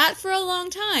 That, for a long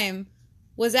time,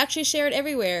 was actually shared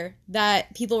everywhere,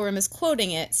 that people were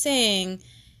misquoting it, saying,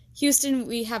 Houston,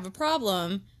 we have a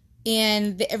problem,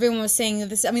 and everyone was saying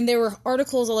this. I mean, there were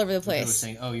articles all over the place. People were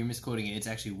saying, oh, you're misquoting it. It's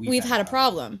actually we've had a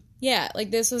problem. Yeah, like,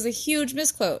 this was a huge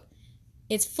misquote.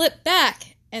 It's flipped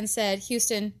back and said,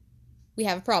 Houston, we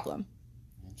have a problem.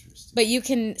 Interesting. But you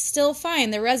can still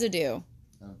find the residue.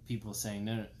 People saying,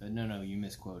 no, you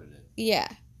misquoted it. Yeah,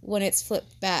 when it's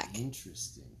flipped back.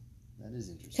 Interesting. That is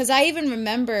interesting. Because I even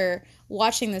remember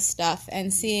watching this stuff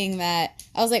and seeing that.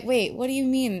 I was like, wait, what do you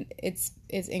mean it's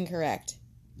incorrect?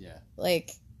 Yeah.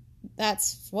 Like,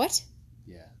 that's what?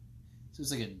 Yeah. So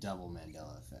it's like a double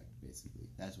Mandela effect, basically.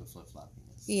 That's what flip-flopping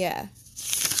is. Yeah.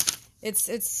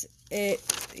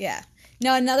 Yeah.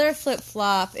 Now, another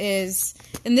flip-flop is,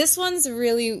 and this one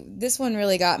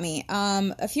really got me.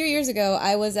 A few years ago,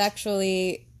 I lived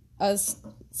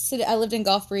in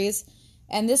Gulf Breeze,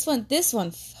 and this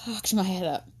one fucked my head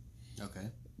up.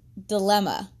 Okay.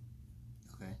 Dilemma.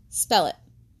 Okay. Spell it.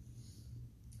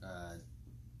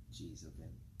 Jeez,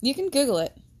 okay. You can Google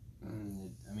it. I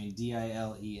mean,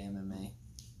 Dilemma.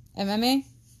 MMA?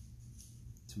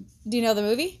 Do you know the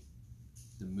movie?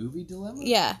 The movie Dilemma?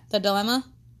 Yeah, The Dilemma.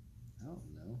 I don't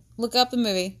know. Look up the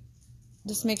movie.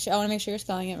 Just make sure. I want to make sure you're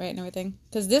spelling it right and everything.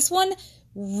 Because this one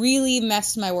really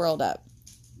messed my world up.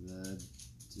 The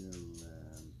Dilemma.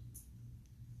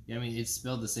 Yeah, I mean, it's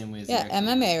spelled the same way as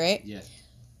MMA, right? Yeah.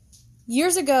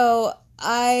 Years ago,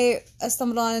 I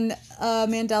stumbled on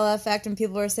Mandela Effect, and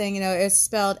people were saying, it's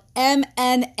spelled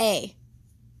MNA.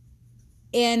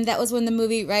 And that was when the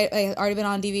movie, right, had already been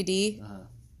on DVD. Uh-huh.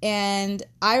 And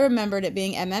I remembered it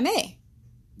being MMA.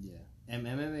 Yeah.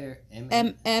 MMA or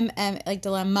M, like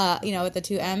dilemma, with the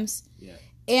two M's. Yeah.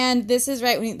 And this is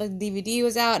right when the DVD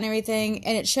was out and everything,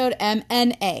 and it showed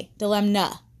MNA,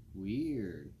 dilemma.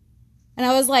 Weird. And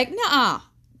I was like, nah,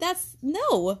 that's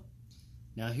no.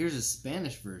 Now, here's a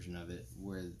Spanish version of it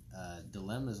where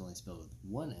dilemma is only spelled with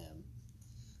one M.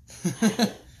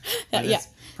 But that's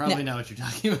probably not what you're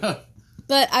talking about.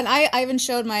 But I even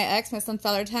showed my son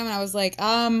father time, and I was like,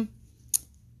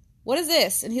 what is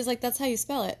this? And he's like, that's how you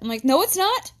spell it. I'm like, no, it's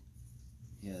not.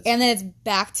 Yeah, and then it's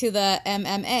back to the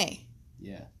MMA.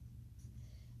 Yeah.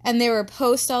 And there were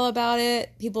posts all about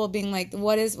it. People being like,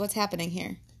 what's happening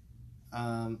here?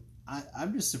 I'm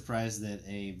just surprised that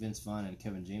a Vince Vaughn and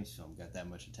Kevin James film got that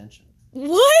much attention.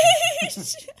 What?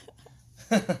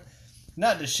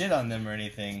 Not to shit on them or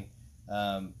anything.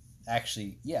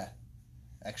 Actually, yeah.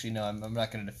 Actually, no, I'm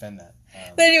not going to defend that.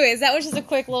 But anyways, that was just a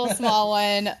quick little small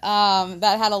one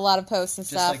that had a lot of posts and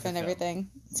stuff like and film. everything.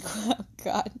 Oh,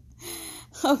 God.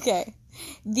 Okay.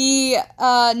 The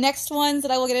next ones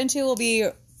that I will get into will be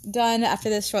done after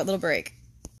this short little break.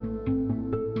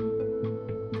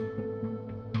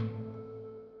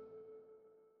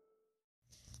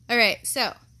 All right,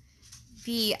 so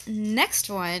the next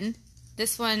one,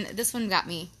 this one got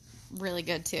me really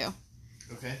good too.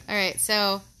 Okay. All right,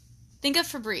 so think of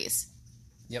Febreze.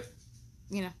 Yep.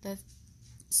 The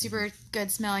super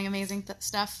good smelling, amazing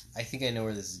stuff. I think I know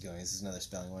where this is going. Is this another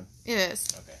spelling one? It is.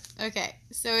 Okay.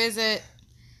 So is it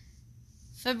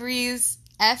Febreze,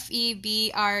 Febreze,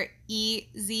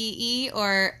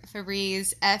 or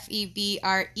Febreze,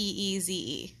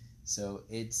 Febreeze? So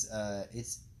it's A.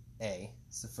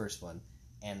 It's the first one,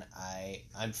 and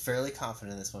I'm fairly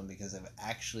confident in this one because I've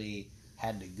actually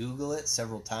had to Google it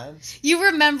several times. You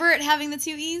remember it having the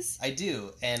two E's? I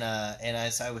do, and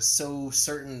I was so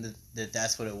certain that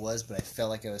that's what it was, but I felt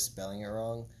like I was spelling it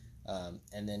wrong.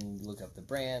 And then you look up the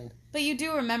brand. But you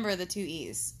do remember the two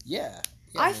E's. Yeah.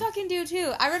 I fucking do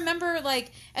too. I remember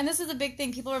and this is a big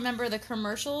thing. People remember the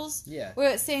commercials. Yeah.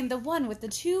 Where it's saying the one with the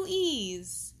two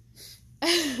E's.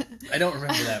 I don't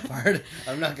remember that part.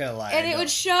 I'm not gonna lie. And it would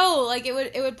show,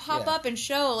 it would pop up and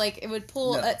show, it would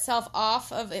pull itself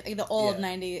off of the old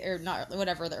 90s, or not,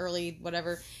 whatever, the early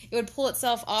whatever. It would pull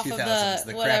itself off of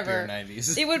the whatever.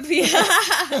 90s. It would be,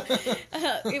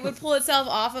 it would pull itself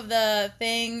off of the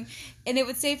thing, and it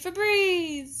would say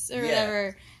Febreze, or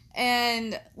whatever.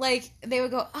 And, they would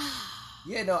go, ah.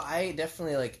 Yeah, no, I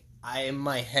definitely, in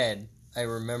my head, I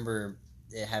remember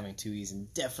it having two E's,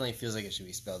 and definitely feels like it should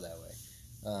be spelled that way.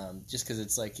 Just because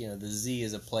it's the Z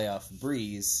is a play off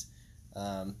breeze,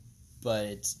 but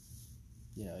it's,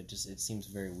 it seems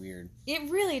very weird.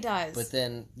 It really does. But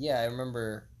then, I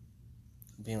remember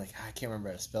being like, I can't remember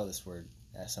how to spell this word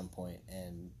at some point,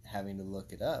 and having to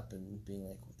look it up and being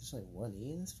like, there's only one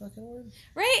E in this fucking word?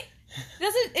 Right?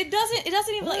 It doesn't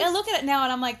doesn't even, like, I look at it now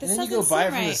and I'm like, this doesn't seem right. And then you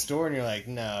go buy it from the store and you're like,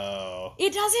 no.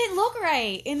 It doesn't look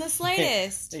right in the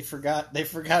slightest. They forgot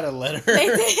a letter. They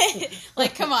did.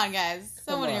 Like, come on, guys.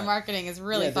 Someone in your marketing is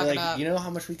really fucking up. You know how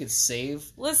much we could save?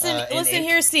 Listen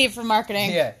here, Steve, from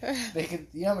marketing. Yeah.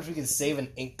 You know how much we could save in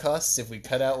ink costs if we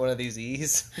cut out one of these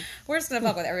E's? We're just going to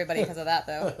fuck with everybody because of that,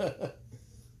 though.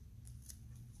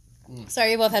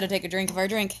 Sorry, you both had to take a drink of our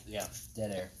drink. Yeah,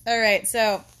 dead air. All right,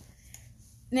 so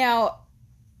now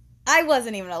I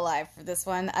wasn't even alive for this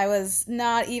one. I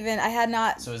had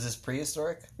not. So is this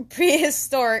prehistoric?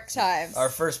 Prehistoric times. Our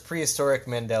first prehistoric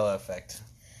Mandela effect.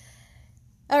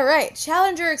 All right,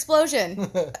 Challenger explosion.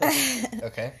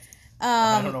 Okay.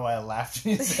 I don't know why I laughed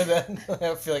when you said that.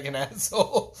 I feel like an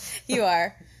asshole. You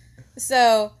are.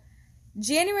 So,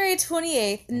 January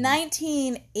 28th,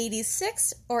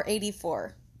 1986 or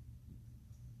 84?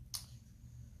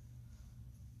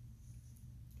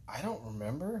 I don't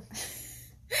remember.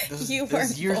 You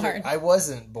weren't born. I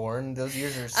wasn't born. Those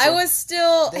years are so... I was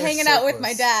still hanging out with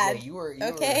my dad. Yeah,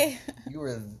 you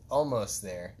were almost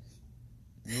there.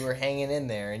 You were hanging in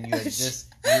there, and you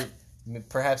were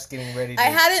perhaps getting ready to... I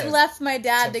hadn't left my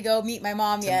dad to go meet my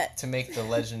mom yet. To make the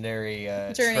legendary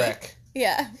journey. Trek.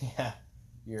 Yeah. Yeah.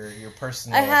 Your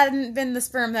personal... I hadn't been the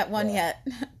sperm that won yet.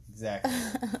 Exactly.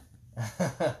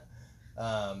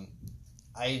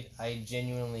 I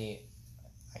genuinely...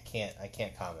 I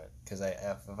can't comment because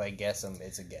if I guess them,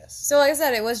 it's a guess. So, like I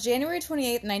said, it was January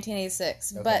 28th,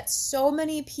 1986, okay. But so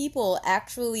many people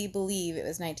actually believe it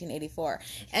was 1984.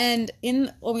 And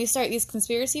when we start these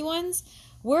conspiracy ones,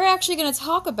 we're actually going to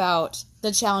talk about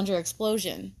the Challenger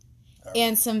explosion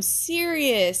and some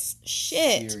serious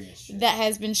shit that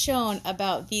has been shown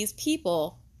about these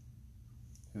people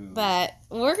that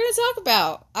we're going to talk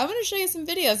about. I'm going to show you some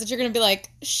videos that you're going to be like,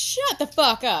 shut the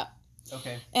fuck up.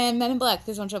 Okay. And Men in Black,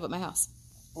 please don't show up at my house.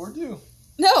 Or do.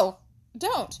 No,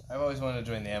 don't. I've always wanted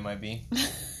to join the MIB.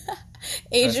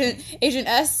 Agent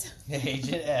S?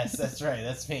 Agent S, that's right,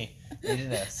 that's me.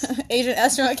 Agent S. Agent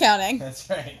S from accounting. That's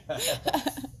right.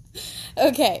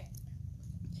 Okay.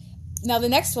 Now the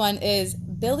next one is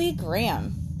Billy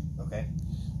Graham. Okay.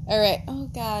 Alright. Oh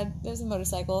god, there's a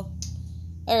motorcycle.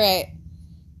 Alright.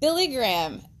 Billy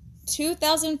Graham,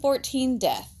 2014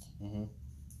 death. Mm-hmm.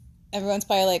 Everyone's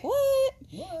probably like, what?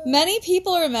 Many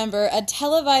people remember a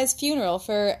televised funeral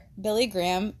for Billy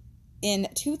Graham in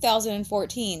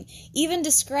 2014, even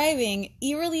describing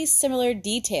eerily similar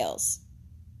details.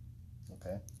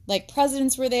 Okay. Like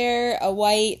presidents were there, a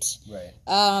white... Right.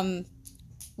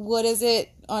 What is it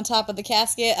on top of the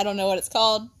casket? I don't know what it's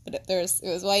called, but it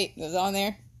was white. It was on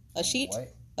there. A sheet? White?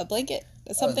 A blanket?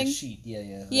 Something? Oh, the sheet. Yeah.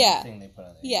 Yeah. The thing they put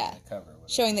on there. Yeah. The cover.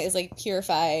 Showing that it's like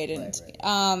purified and...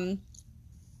 Right.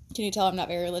 Can you tell I'm not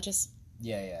very religious?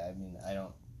 Yeah. I mean, I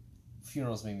don't...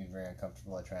 Funerals make me very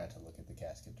uncomfortable. I try not to look at the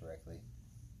casket directly.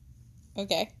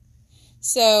 Okay.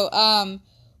 So,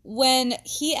 when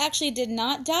he actually did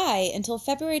not die until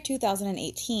February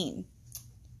 2018.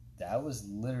 That was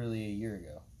literally a year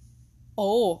ago.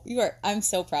 Oh, I'm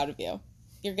so proud of you.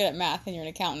 You're good at math and you're an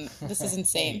accountant. This is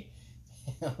insane.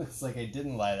 It's like I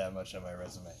didn't lie that much on my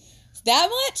resume. That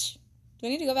much? Do I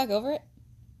need to go back over it?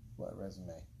 What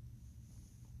resume?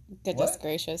 Goodness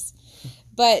gracious.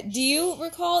 But do you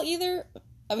recall either...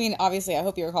 I mean, obviously, I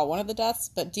hope you recall one of the deaths,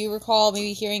 but do you recall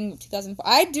maybe hearing 2004?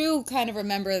 I do kind of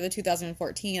remember the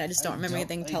 2014. I just don't remember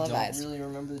anything televised. I don't really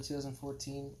remember the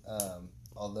 2014.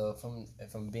 Although,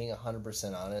 if I'm being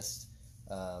 100% honest,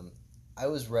 I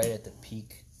was right at the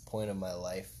peak point of my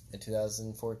life in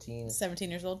 2014.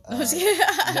 17 years old?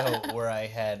 No, where I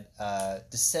had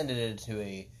descended into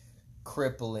a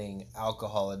crippling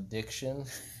alcohol addiction.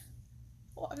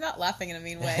 Well, I'm not laughing in a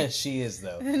mean way. She is,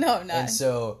 though. No, I'm not. And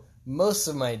so, most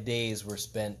of my days were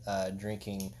spent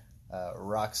drinking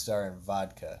Rockstar and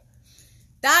vodka.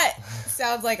 That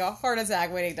sounds like a heart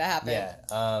attack waiting to happen.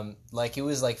 Yeah. Like, it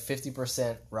was like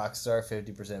 50% Rockstar,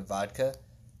 50% vodka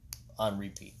on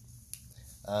repeat.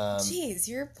 Jeez,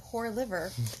 your poor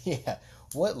liver. Yeah.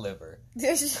 What liver?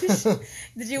 Did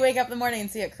you wake up in the morning and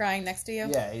see it crying next to you?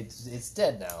 Yeah, it's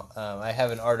dead now. I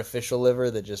have an artificial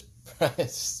liver that just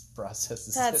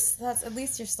processes it. That's at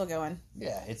least you're still going.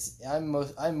 Yeah, I'm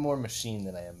more machine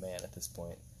than I am man at this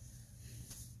point.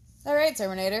 All right,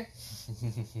 Terminator.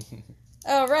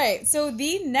 All right, so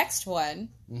the next one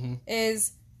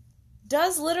is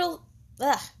does Little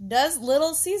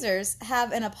Caesars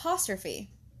have an apostrophe?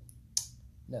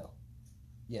 No.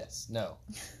 Yes. No.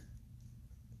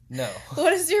 No.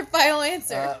 What is your final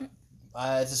answer?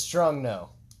 It's a strong no.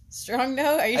 Strong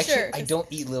no? Are you sure? I don't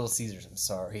eat Little Caesars. I'm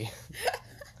sorry.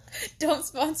 Don't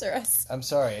sponsor us. I'm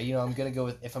sorry. You know,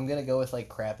 if I'm gonna go with like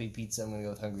crappy pizza, I'm gonna go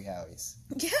with Hungry Howie's.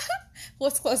 Yeah.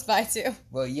 What's close by too?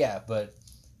 Well, yeah, but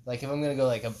like if I'm gonna go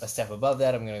like a step above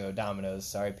that, I'm gonna go Domino's.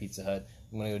 Sorry, Pizza Hut.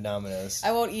 I'm gonna go Domino's.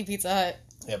 I won't eat Pizza Hut.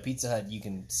 Yeah, Pizza Hut, you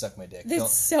can suck my dick.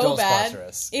 It's don't bad. Sponsor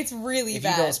us. It's really if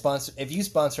bad. If you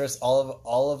sponsor us,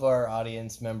 all of our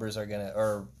audience members are gonna,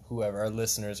 or whoever, our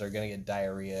listeners are gonna get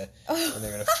diarrhea, and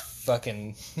they're gonna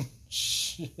fucking.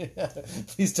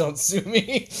 Please don't sue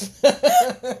me.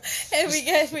 And we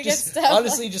get stuff.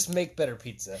 Honestly, just make better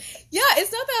pizza. Yeah,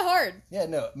 it's not that hard. Yeah,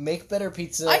 no, make better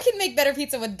pizza. I can make better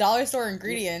pizza with dollar store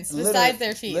ingredients besides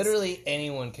their cheese. Literally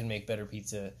anyone can make better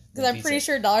pizza. Because I'm pretty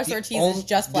sure dollar store cheese is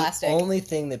just plastic. The only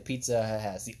thing that Pizza Hut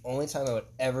has, the only time I would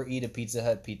ever eat a Pizza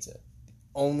Hut pizza, the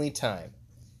only time,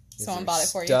 is someone bought it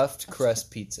for you. Stuffed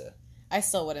crust pizza. I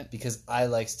still wouldn't. Because I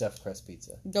like stuffed crust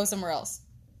pizza. Go somewhere else.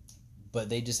 But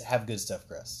they just have good stuffed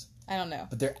crust. I don't know.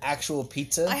 But their actual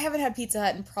pizza... I haven't had Pizza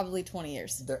Hut in probably 20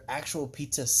 years. Their actual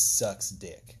pizza sucks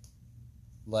dick.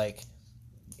 Like,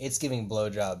 it's giving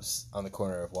blowjobs on the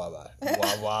corner of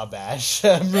Wabash.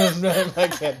 I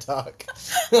can't talk.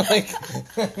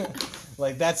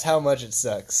 like, that's how much it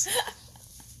sucks.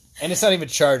 And it's not even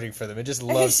charging for them. It just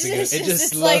loves to give. It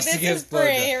just loves to give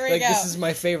blowjobs. Like, this is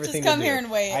my favorite thing to do. Just come here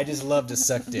and wait. I just love to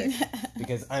suck dick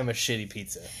because I'm a shitty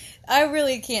pizza. I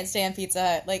really can't stand Pizza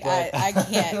Hut. Like, I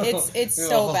can't. It's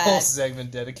so bad. A whole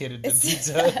segment dedicated to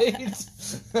Pizza Hut.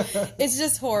 It's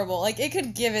just horrible. Like, it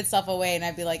could give itself away, and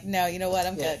I'd be like, no, you know what?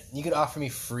 I'm good. You could offer me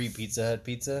free Pizza Hut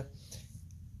pizza,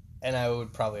 and I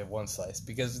would probably have one slice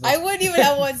because I wouldn't even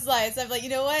have one slice. I'm like, you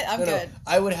know what? I'm good. No,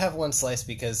 I would have one slice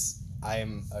because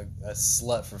I'm a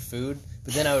slut for food,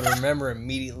 but then I would remember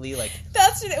immediately, like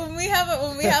that's when we have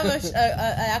an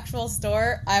actual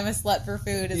store. I'm a slut for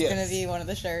food is going to be one of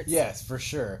the shirts. Yes, for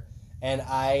sure. And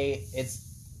I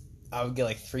would get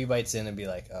like 3 bites in and be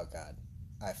like, oh god,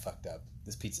 I fucked up.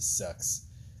 This pizza sucks.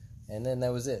 And then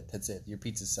that was it. That's it. Your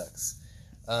pizza sucks.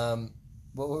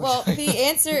 The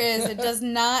answer is it does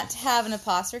not have an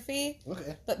apostrophe.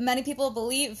 Okay. But many people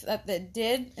believe that it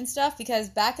did and stuff because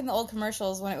back in the old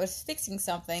commercials when it was fixing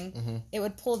something, it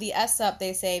would pull the S up,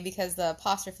 they say, because the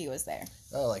apostrophe was there.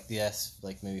 Oh, like the S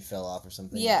like maybe fell off or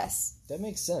something? Yes. That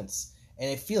makes sense. And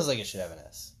it feels like it should have an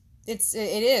S. It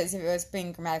is if it was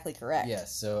being grammatically correct.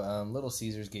 Yes, so Little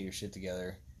Caesars, get your shit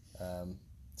together.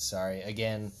 Sorry,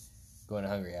 again, going to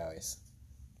Hungry Howie's.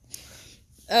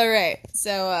 Alright,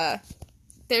 so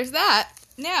there's that.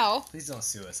 Now... Please don't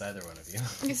sue us, either one of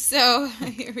you. So,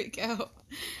 here we go.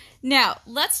 Now,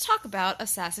 let's talk about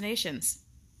assassinations.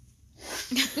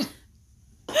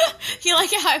 You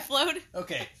like how I flowed?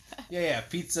 Okay. Yeah,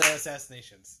 pizza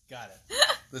assassinations. Got it.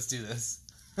 Let's do this.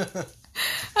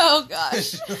 Oh,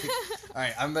 gosh.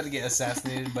 Alright, I'm about to get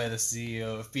assassinated by the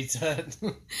CEO of Pizza Hut.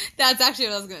 That's actually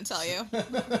what I was going to tell you.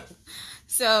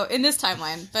 So, in this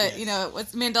timeline, but, you know,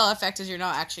 what's Mandela Effect is you're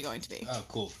not actually going to be. Oh,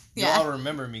 cool. Yeah. You'll all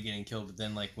remember me getting killed, but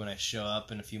then, like, when I show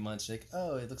up in a few months, you're like,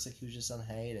 oh, it looks like he was just on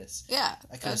hiatus. Yeah.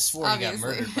 I could have sworn he got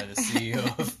murdered by the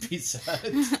CEO of Pizza Hut.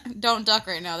 Don't duck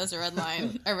right now. There's a red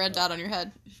line. A red dot on your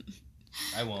head.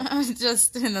 I won't.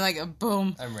 Just, and then, like, a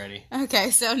boom. I'm ready.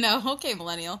 Okay, so, no. Okay,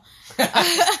 millennial.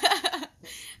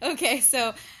 Okay,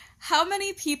 so, how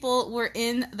many people were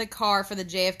in the car for the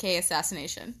JFK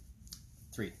assassination?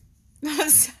 3.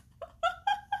 What?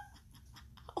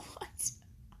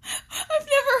 I've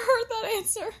never heard that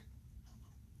answer.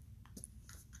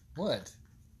 What?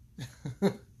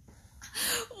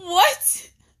 What?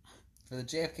 For the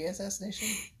JFK assassination?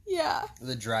 Yeah.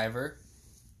 The driver,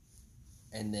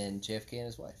 and then JFK and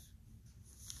his wife.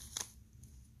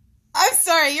 I'm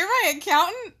sorry, you're my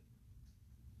accountant?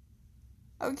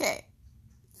 Okay.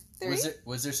 3?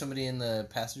 Was there somebody in the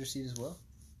passenger seat as well?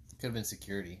 Could have been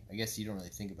security. I guess you don't really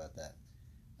think about that.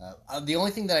 The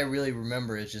only thing that I really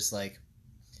remember is just like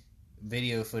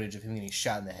video footage of him getting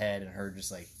shot in the head and her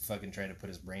just like fucking trying to put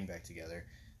his brain back together.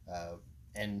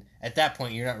 And at that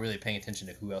point, you're not really paying attention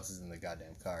to who else is in the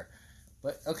goddamn car.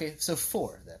 But okay, so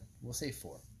 4 then. We'll say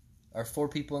 4. Are 4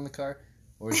 people in the car,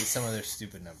 or is it some other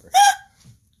stupid number?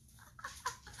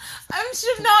 I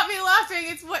should not be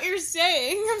laughing. It's what you're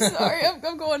saying. I'm sorry.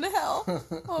 I'm going to hell.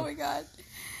 Oh my god.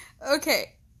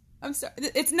 Okay. I'm sorry.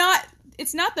 It's not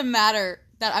the matter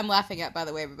that I'm laughing at, by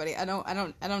the way, everybody. I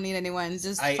don't need anyone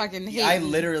just fucking hate I me.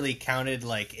 literally counted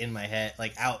like in my head,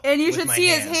 like out. And you with should my see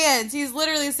hands. his hands. He's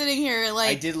literally sitting here like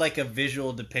I did like a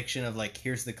visual depiction of like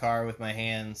here's the car with my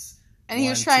hands. And he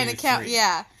was trying to count. 3.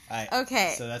 Yeah.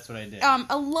 Okay. So that's what I did.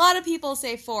 A lot of people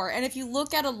say 4, and if you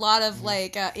look at a lot of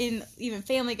like in even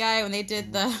Family Guy when they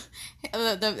did the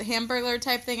Hamburglar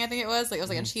type thing, I think it was like a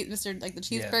the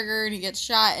cheeseburger, and he gets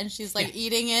shot, and she's like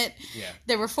eating it. Yeah.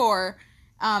 There were 4.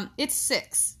 It's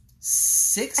 6.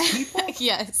 6 people?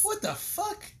 Yes. What the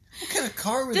fuck? What kind of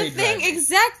car were they driving?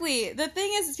 Exactly. The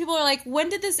thing is people are like, when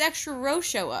did this extra row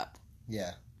show up?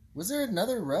 Yeah. Was there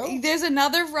another row? There's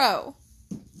another row.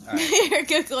 All right. You're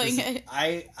Googling it.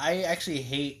 I actually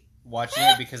hate watching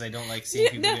it because I don't like seeing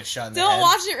people get shot in the head. Don't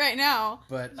watch it right now.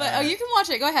 But you can watch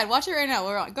it. Go ahead. Watch it right now.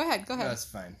 We're on. Go ahead. No, it's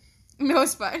fine. No,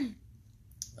 it's fine.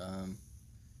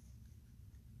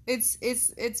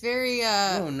 It's very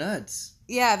Oh, nuts.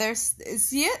 Yeah, there's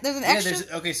an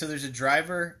extra. So there's a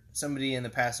driver, somebody in the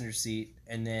passenger seat,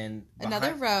 and then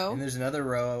another row. And there's another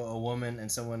row, a woman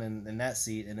and someone in that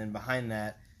seat, and then behind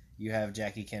that you have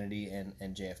Jackie Kennedy and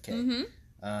JFK.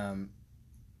 Mm-hmm.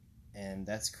 And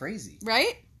that's crazy.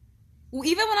 Right?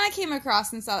 Even when I came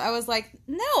across and saw it, I was like,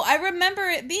 no, I remember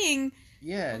it being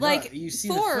like you see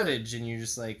 4. the footage and you're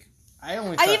just like, I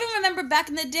even remember back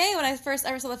in the day when I first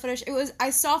ever saw the footage, I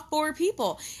saw 4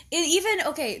 people. And even,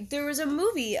 there was a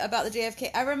movie about the JFK.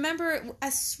 I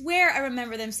swear I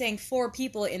remember them saying 4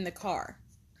 people in the car.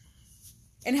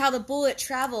 And how the bullet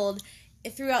traveled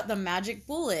throughout the magic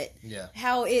bullet. Yeah.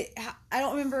 I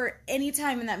don't remember any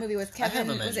time in that movie with Kevin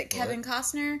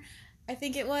Costner? I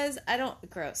think it was.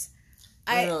 Gross.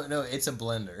 No, it's a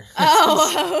blender.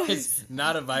 Oh. It's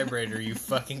not a vibrator, you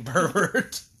fucking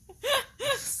pervert.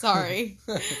 Sorry.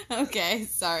 Okay,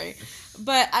 sorry.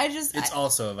 But It's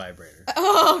also a vibrator.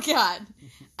 Oh, God.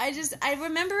 I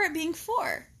remember it being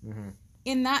 4. Mm-hmm.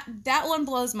 And that one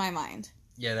blows my mind.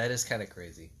 Yeah, that is kind of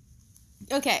crazy.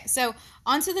 Okay, so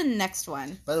on to the next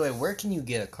one. By the way, where can you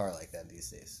get a car like that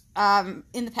these days?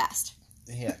 In the past.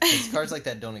 Yeah, because cars like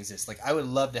that don't exist. Like, I would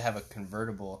love to have a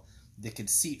convertible that could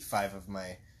seat 5 of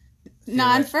my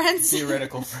non-friends,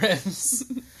 theoretical friends.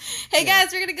 Hey guys,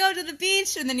 we're gonna go to the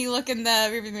beach, and then you look in the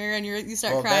rearview mirror and you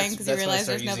start crying because you realize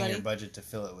there's nobody. That's when I start using your budget to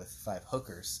fill it with 5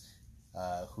 hookers.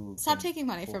 Who Stop taking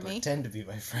money from me. Pretend to be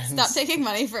my friends. Stop taking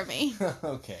money from me.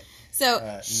 Okay. So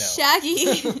no.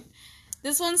 Shaggy.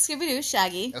 This one's Scooby-Doo,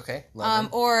 Shaggy. Okay. Love him.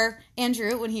 Or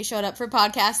Andrew when he showed up for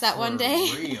podcast that one day.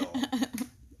 For real.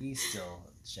 He's still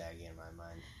Shaggy in my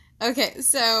mind. Okay,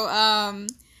 so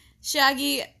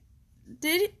Shaggy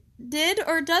did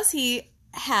or does he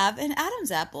have an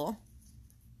Adam's apple?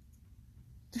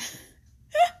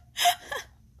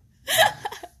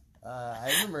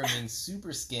 I remember him being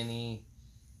super skinny.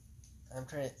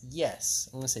 Yes.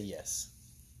 I'm going to say yes.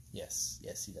 Yes,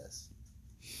 he does.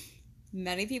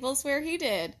 Many people swear he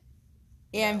did.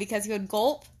 And because he would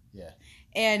gulp. Yeah.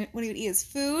 And when he would eat his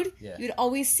food, you would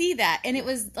always see that. And it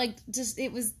was like,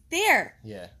 it was there.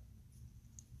 Yeah.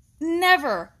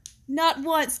 Never, not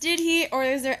once did he, or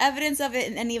is there evidence of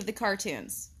it in any of the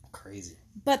cartoons. Crazy.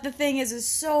 But the thing is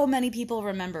so many people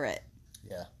remember it.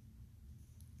 Yeah.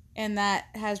 And that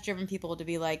has driven people to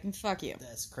be like, fuck you.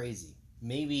 That's crazy.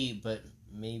 Maybe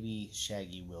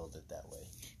Shaggy willed it that way.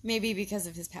 Maybe because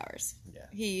of his powers. Yeah.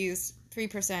 He used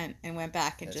 3% and went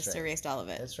back and erased all of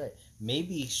it. That's right.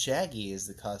 Maybe Shaggy is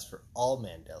the cause for all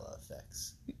Mandela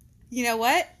effects. You know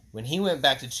what? When he went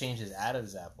back to change his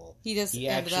Adam's apple, he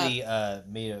actually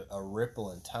made a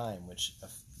ripple in time, which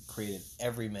created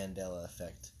every Mandela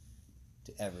effect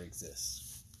to ever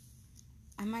exist.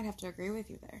 I might have to agree with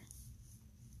you there.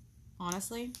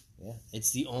 Honestly. Yeah.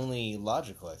 It's the only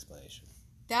logical explanation.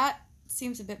 That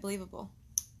seems a bit believable.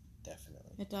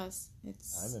 Definitely. It does. I'm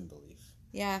in belief.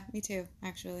 Yeah, me too,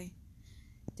 actually.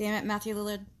 Damn it, Matthew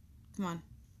Lillard. Come on.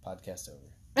 Podcast over.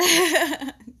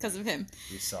 Because of him.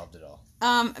 We solved it all.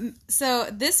 So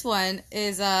this one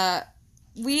is, Steve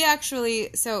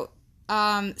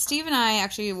and I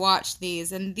actually watched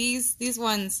these, and these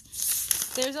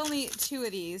ones, there's only 2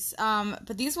 of these,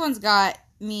 but these ones got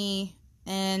me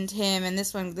and him, and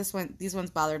these ones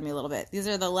bothered me a little bit. These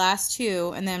are the last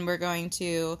 2, and then we're going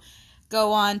to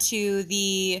go on to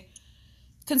the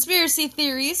conspiracy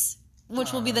theories,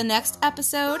 which will be the next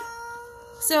episode.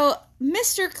 So,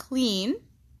 Mr. Clean.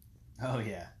 Oh,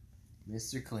 yeah.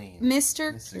 Mr. Clean.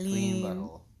 Mr. Clean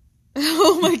butthole.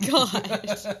 Oh, my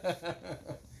gosh.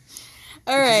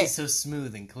 All right. He's so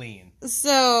smooth and clean.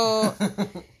 So,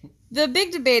 the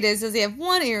big debate is, does he have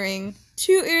 1 earring,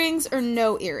 2 earrings, or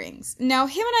no earrings? Now,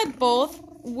 him and I both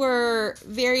were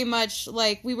very much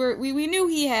like, we knew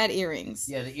he had earrings.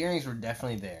 Yeah, the earrings were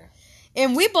definitely there.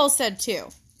 And we both said 2.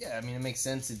 Yeah, I mean, it makes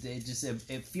sense.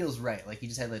 It feels right. Like, he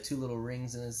just had like 2 little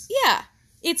rings in his... Yeah.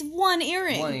 It's 1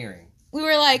 earring. 1 earring. We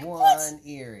were like, what? 1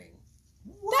 earring.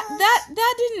 What?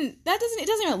 That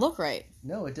doesn't even look right.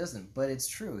 No, it doesn't. But it's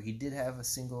true. He did have a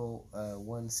single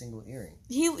earring.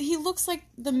 He looks like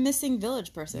the missing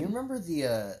village person. You remember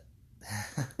the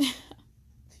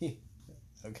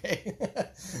okay.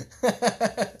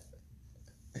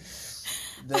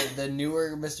 the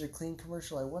newer Mr. Clean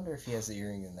commercial. I wonder if he has the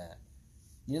earring in that.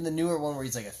 You know the newer one where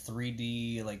he's like a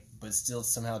 3D but still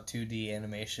somehow 2D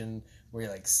animation where he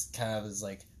kind of is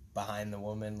behind the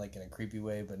woman in a creepy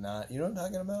way but not. You know what I'm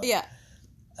talking about? Yeah.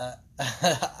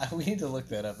 We need to look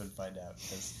that up and find out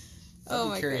because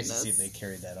I'd be curious to see if they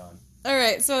carried that on. All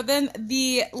right, so then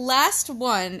the last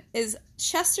one is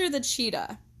Chester the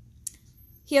Cheetah.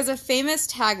 He has a famous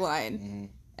tagline,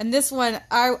 and this one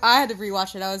I had to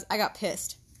rewatch it. I got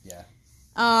pissed. Yeah.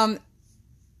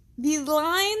 The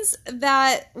lines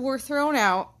that were thrown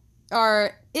out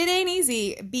are "It ain't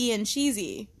easy being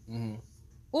cheesy,"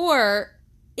 or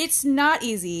 "It's not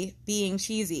easy being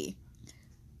cheesy."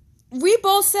 We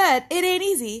both said it ain't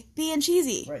easy being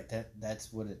cheesy. Right.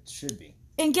 That's what it should be.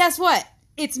 And guess what?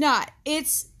 It's not.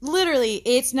 It's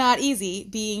not easy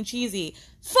being cheesy.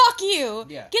 Fuck you!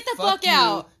 Yeah. Get the fuck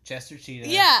out! Chester Cheetah.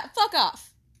 Yeah, fuck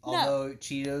off. Although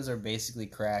Cheetos are basically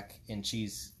crack in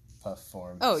cheese puff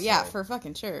form. Oh, yeah, for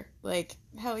fucking sure.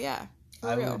 Hell yeah.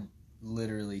 I would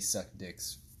literally suck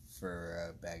dicks for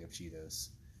a bag of Cheetos.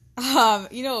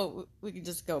 We could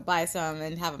just go buy some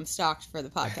and have them stocked for the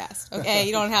podcast. Okay?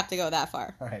 You don't have to go that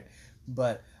far. All right.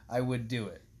 But I would do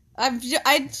it. I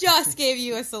just gave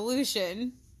you a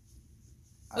solution.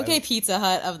 Okay, Pizza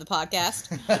Hut of the podcast.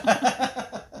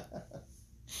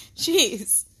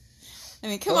 Jeez. I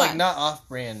mean, come on. Not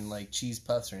off-brand, cheese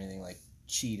puffs or anything,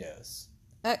 Cheetos.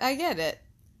 I get it.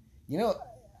 You know,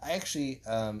 I actually,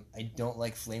 I don't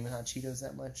like Flamin' Hot Cheetos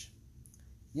that much.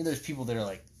 You know, there's people that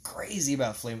are, crazy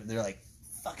about Flamin', they're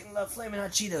fucking love Flamin'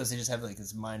 Hot Cheetos. They just have,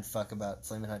 this mind fuck about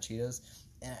Flamin' Hot Cheetos.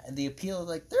 And the appeal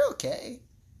is, they're okay.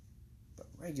 But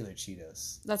regular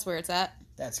Cheetos. That's where it's at.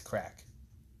 That's crack.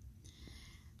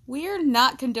 We are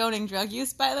not condoning drug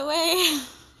use, by the way.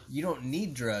 You don't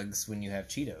need drugs when you have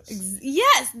Cheetos.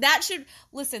 Yes, that should...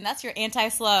 Listen, that's your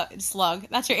anti-slug.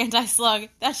 That's your anti-slug.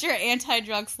 That's your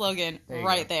anti-drug slogan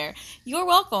right there. You're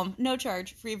welcome. No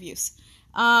charge. Free of use.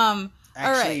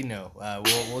 Actually, no.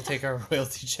 We'll take our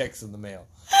royalty checks in the mail.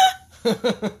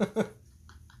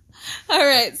 All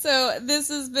right, so this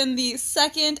has been the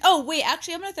second... Oh, wait,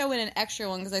 actually, I'm going to throw in an extra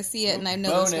one because I see it and I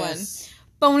know this one.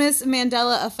 Bonus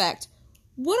Mandela Effect.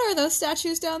 What are those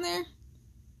statues down there?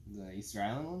 The Easter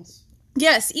Island ones?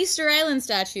 Yes, Easter Island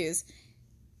statues.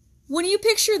 When you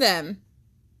picture them,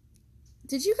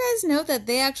 did you guys know that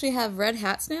they actually have red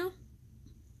hats now?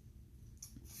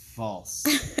 False.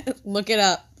 Look it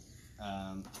up.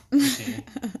 Okay.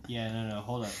 Yeah, no,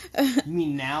 hold up. You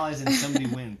mean now as in somebody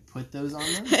went and put those on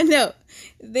them? No,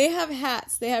 they have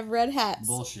hats. They have red hats.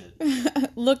 Bullshit.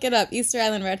 Look it up. Easter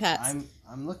Island red hats.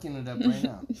 I'm looking it up right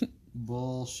now.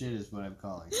 Bullshit is what I'm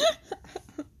calling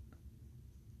it.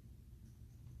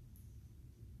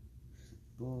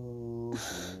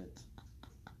 Bullshit.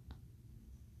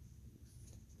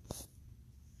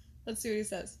 Let's see what he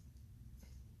says.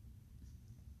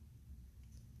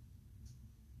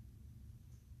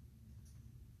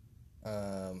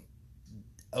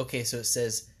 Okay, so it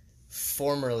says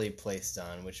formerly placed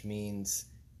on, which means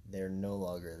they're no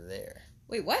longer there.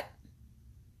 Wait, what?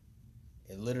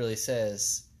 It literally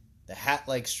says the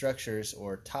hat-like structures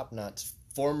or top knots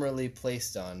formerly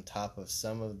placed on top of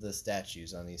some of the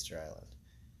statues on Easter Island.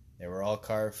 They were all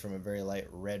carved from a very light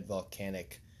red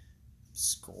volcanic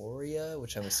scoria,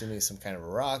 which I'm assuming is some kind of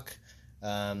rock,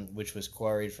 which was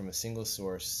quarried from a single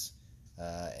source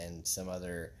and some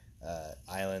other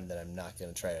island that I'm not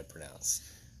going to try to pronounce.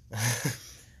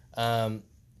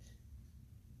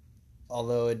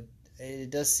 Although it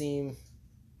does seem...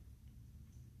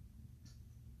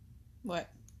 What?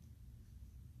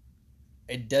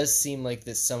 It does seem like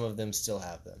that some of them still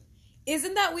have them.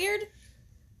 Isn't that weird?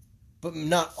 But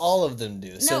not all of them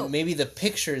do. No. So maybe the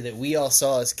picture that we all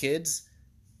saw as kids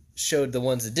showed the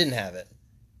ones that didn't have it.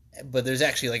 But there's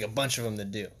actually a bunch of them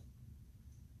that do.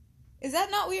 Is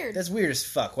that not weird? That's weird as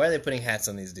fuck. Why are they putting hats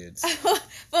on these dudes?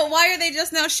 But why are they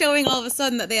just now showing all of a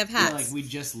sudden that they have hats? Yeah, we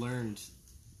just learned.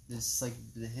 This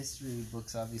the history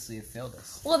books obviously have failed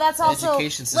us. Well, that's also...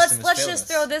 Education system let's just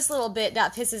throw this little bit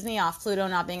that pisses me off. Pluto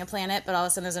not being a planet, but all of a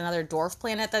sudden there's another dwarf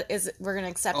planet that we're going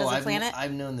to accept as a planet.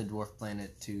 I've known the dwarf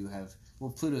planet to have...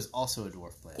 Well, Pluto's also a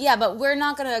dwarf planet. Yeah, but we're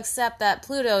not going to accept that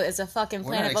Pluto is a fucking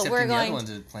planet, but we're going... the other one's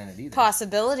a planet either.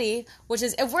 Possibility, which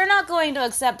is, if we're not going to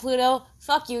accept Pluto,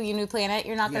 fuck you, you new planet.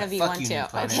 You're not going to be one too,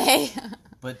 okay?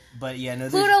 But yeah, no.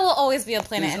 Pluto will always be a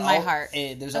planet in my heart.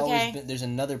 There's always been, there's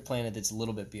another planet that's a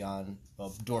little bit beyond,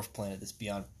 dwarf planet that's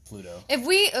beyond Pluto.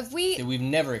 If we've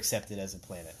never accepted as a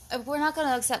planet. If we're not going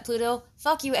to accept Pluto,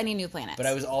 fuck you, any new planets. But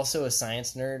I was also a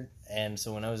science nerd, and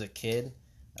so when I was a kid,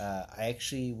 I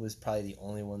actually was probably the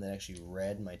only one that actually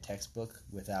read my textbook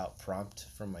without prompt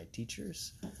from my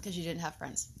teachers. Because you didn't have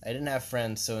friends. I didn't have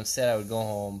friends, so instead I would go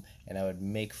home and I would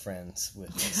make friends with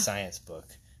my science book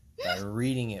by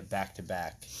reading it back to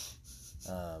back,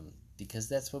 because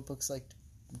that's what books like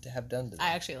to have done to them.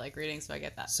 I actually like reading, so I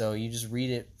get that. So you just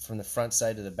read it from the front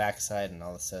side to the back side, and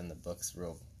all of a sudden the book's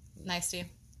real nice to you.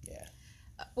 Yeah.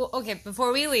 Well, okay,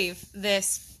 before we leave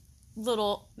this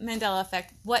little Mandela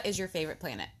effect, what is your favorite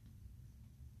planet?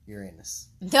 Uranus.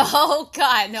 No,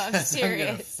 God, no, I'm serious.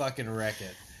 I'm gonna fucking wreck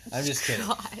it. I'm just kidding.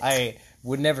 God. I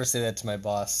would never say that to my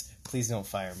boss. Please don't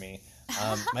fire me.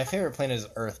 My favorite planet is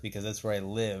Earth because that's where I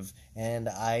live, and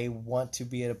I want to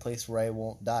be at a place where I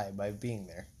won't die by being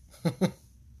there.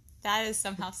 That is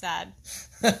somehow sad.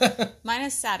 Mine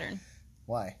is Saturn.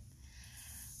 Why?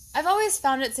 I've always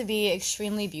found it to be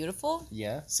extremely beautiful.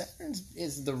 Yeah, Saturn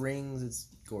is the rings. It's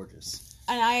gorgeous,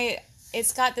 and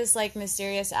it's got this like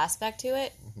mysterious aspect to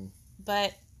it. Mm-hmm.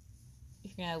 But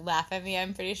you're gonna laugh at me,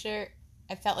 I'm pretty sure.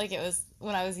 I felt like it was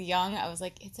when I was young. I was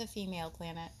like, it's a female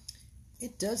planet.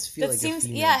 It does feel like a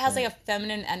female it has like a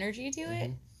feminine energy to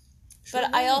it. Sure,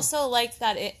 but I also liked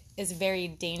that it is very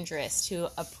dangerous to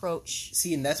approach.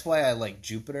 See, and that's why I like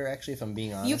Jupiter, actually, if I'm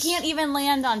being honest. You can't even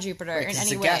land on Jupiter in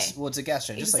any way. It's a gas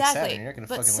giant, just like Saturn. You're not going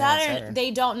to fucking land on Saturn.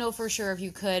 They don't know for sure if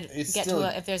you could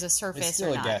if there's a surface or not. It's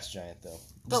still a gas giant, though.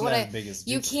 But what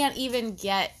you can't even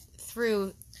get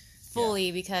through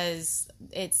fully because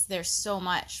there's so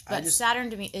much. But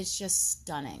Saturn, to me, is just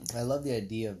stunning. I love the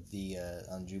idea of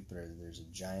on Jupiter, there's a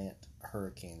giant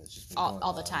hurricane that's just been going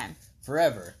all the time.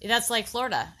 Forever. That's like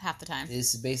Florida half the time.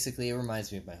 It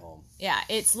reminds me of my home. Yeah,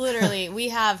 it's literally, we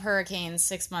have hurricanes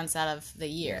 6 months out of the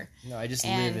year. Yeah. No, I just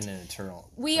live in an eternal.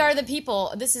 We are the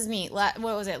people. This is me. What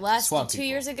was it? Swamp 2 people.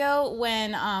 years ago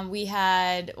when we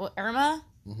had Irma,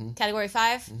 Category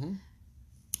 5. Mm-hmm.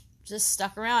 Just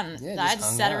stuck around. Yeah, I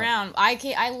just sat around.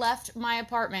 I left my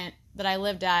apartment that I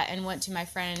lived at and went to my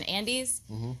friend Andy's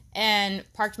and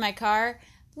parked my car.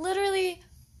 Literally,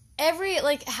 every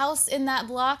house in that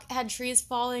block had trees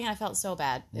falling, and I felt so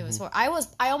bad. It was horrible. I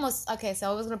was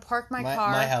gonna park my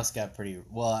car. My house got pretty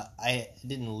well. I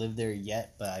didn't live there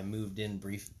yet, but I moved in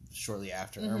shortly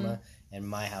after Irma, and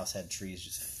my house had trees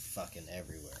just fucking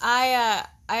everywhere. I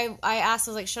asked,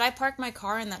 I was like, should I park my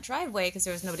car in that driveway because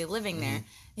there was nobody living there?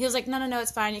 He was like, no,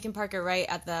 it's fine. You can park it right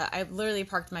at I literally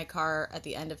parked my car at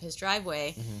the end of his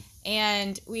driveway.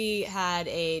 And we had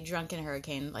a drunken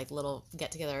hurricane, little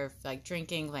get together,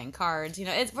 drinking, playing cards.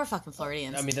 We're fucking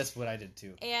Floridians. I mean, that's what I did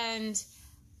too. And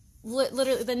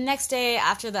literally the next day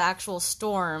after the actual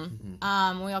storm,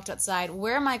 when we walked outside,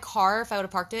 where my car, if I would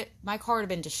have parked it, my car would have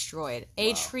been destroyed.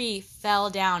 A tree fell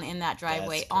down in that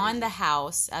driveway on the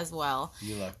house as well.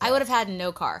 I would have had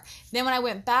no car. Then when I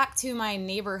went back to my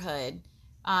neighborhood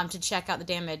to check out the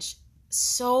damage,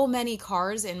 so many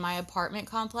cars in my apartment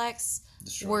complex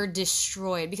were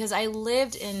destroyed because I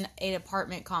lived in an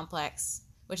apartment complex,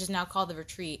 which is now called The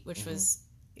Retreat, which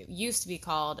it used to be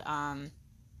called...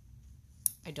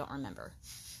 I don't remember.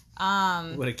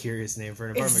 What a curious name for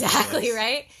an apartment exactly,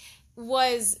 complex.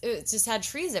 Right? It just had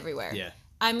trees everywhere. Yeah.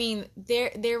 I mean,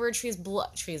 there were trees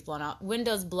blown out,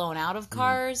 windows blown out of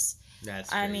cars.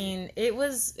 That's crazy. I mean, it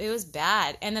was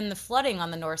bad. And then the flooding on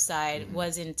the north side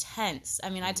was intense. I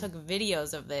mean, I took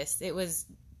videos of this. It was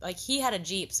he had a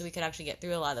Jeep, so we could actually get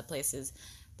through a lot of the places.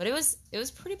 But it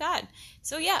was pretty bad.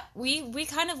 So yeah, we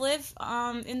kind of live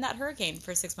in that hurricane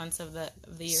for 6 months of the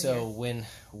year. So when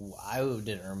I moved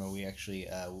in Irma, we actually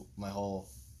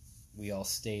we all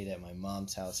stayed at my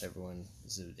mom's house. Everyone,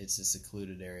 it's a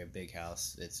secluded area, big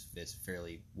house. It's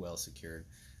fairly well secured,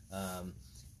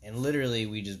 and literally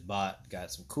we just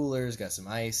got some coolers, got some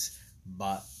ice,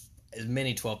 bought as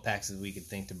many 12 packs as we could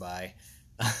think to buy.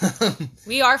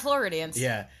 We are Floridians.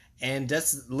 Yeah. And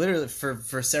that's literally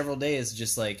for several days,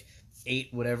 just ate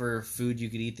whatever food you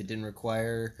could eat that didn't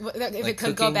require if it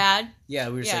could go bad. Yeah,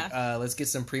 we were just let's get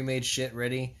some pre-made shit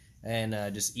ready and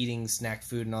just eating snack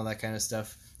food and all that kind of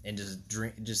stuff and just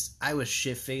drink. I was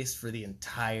shit faced for the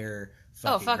entire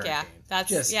fucking hurricane. Yeah, that's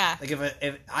just,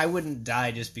 if I wouldn't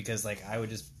die just because I would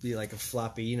just be like a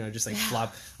floppy, just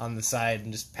flop on the side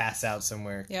and just pass out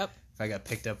somewhere. Yep. If I got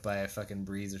picked up by a fucking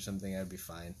breeze or something, I'd be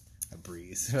fine. A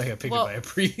breeze. I got picked up by a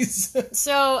breeze.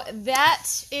 So that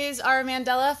is our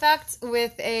Mandela effect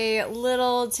with a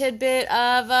little tidbit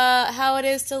of how it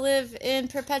is to live in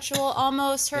perpetual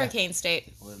almost hurricane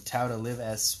state. Well, how to live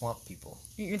as swamp people.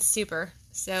 It's super.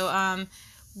 So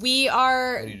we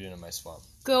are... What are you doing in my swamp?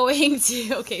 Okay,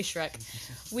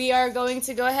 Shrek. We are going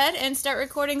to go ahead and start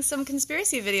recording some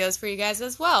conspiracy videos for you guys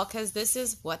as well, because this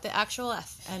is What the Actual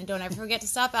F. And don't ever forget to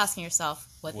stop asking yourself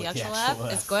what the actual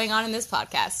F is going on in this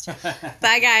podcast.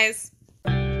 Bye, guys.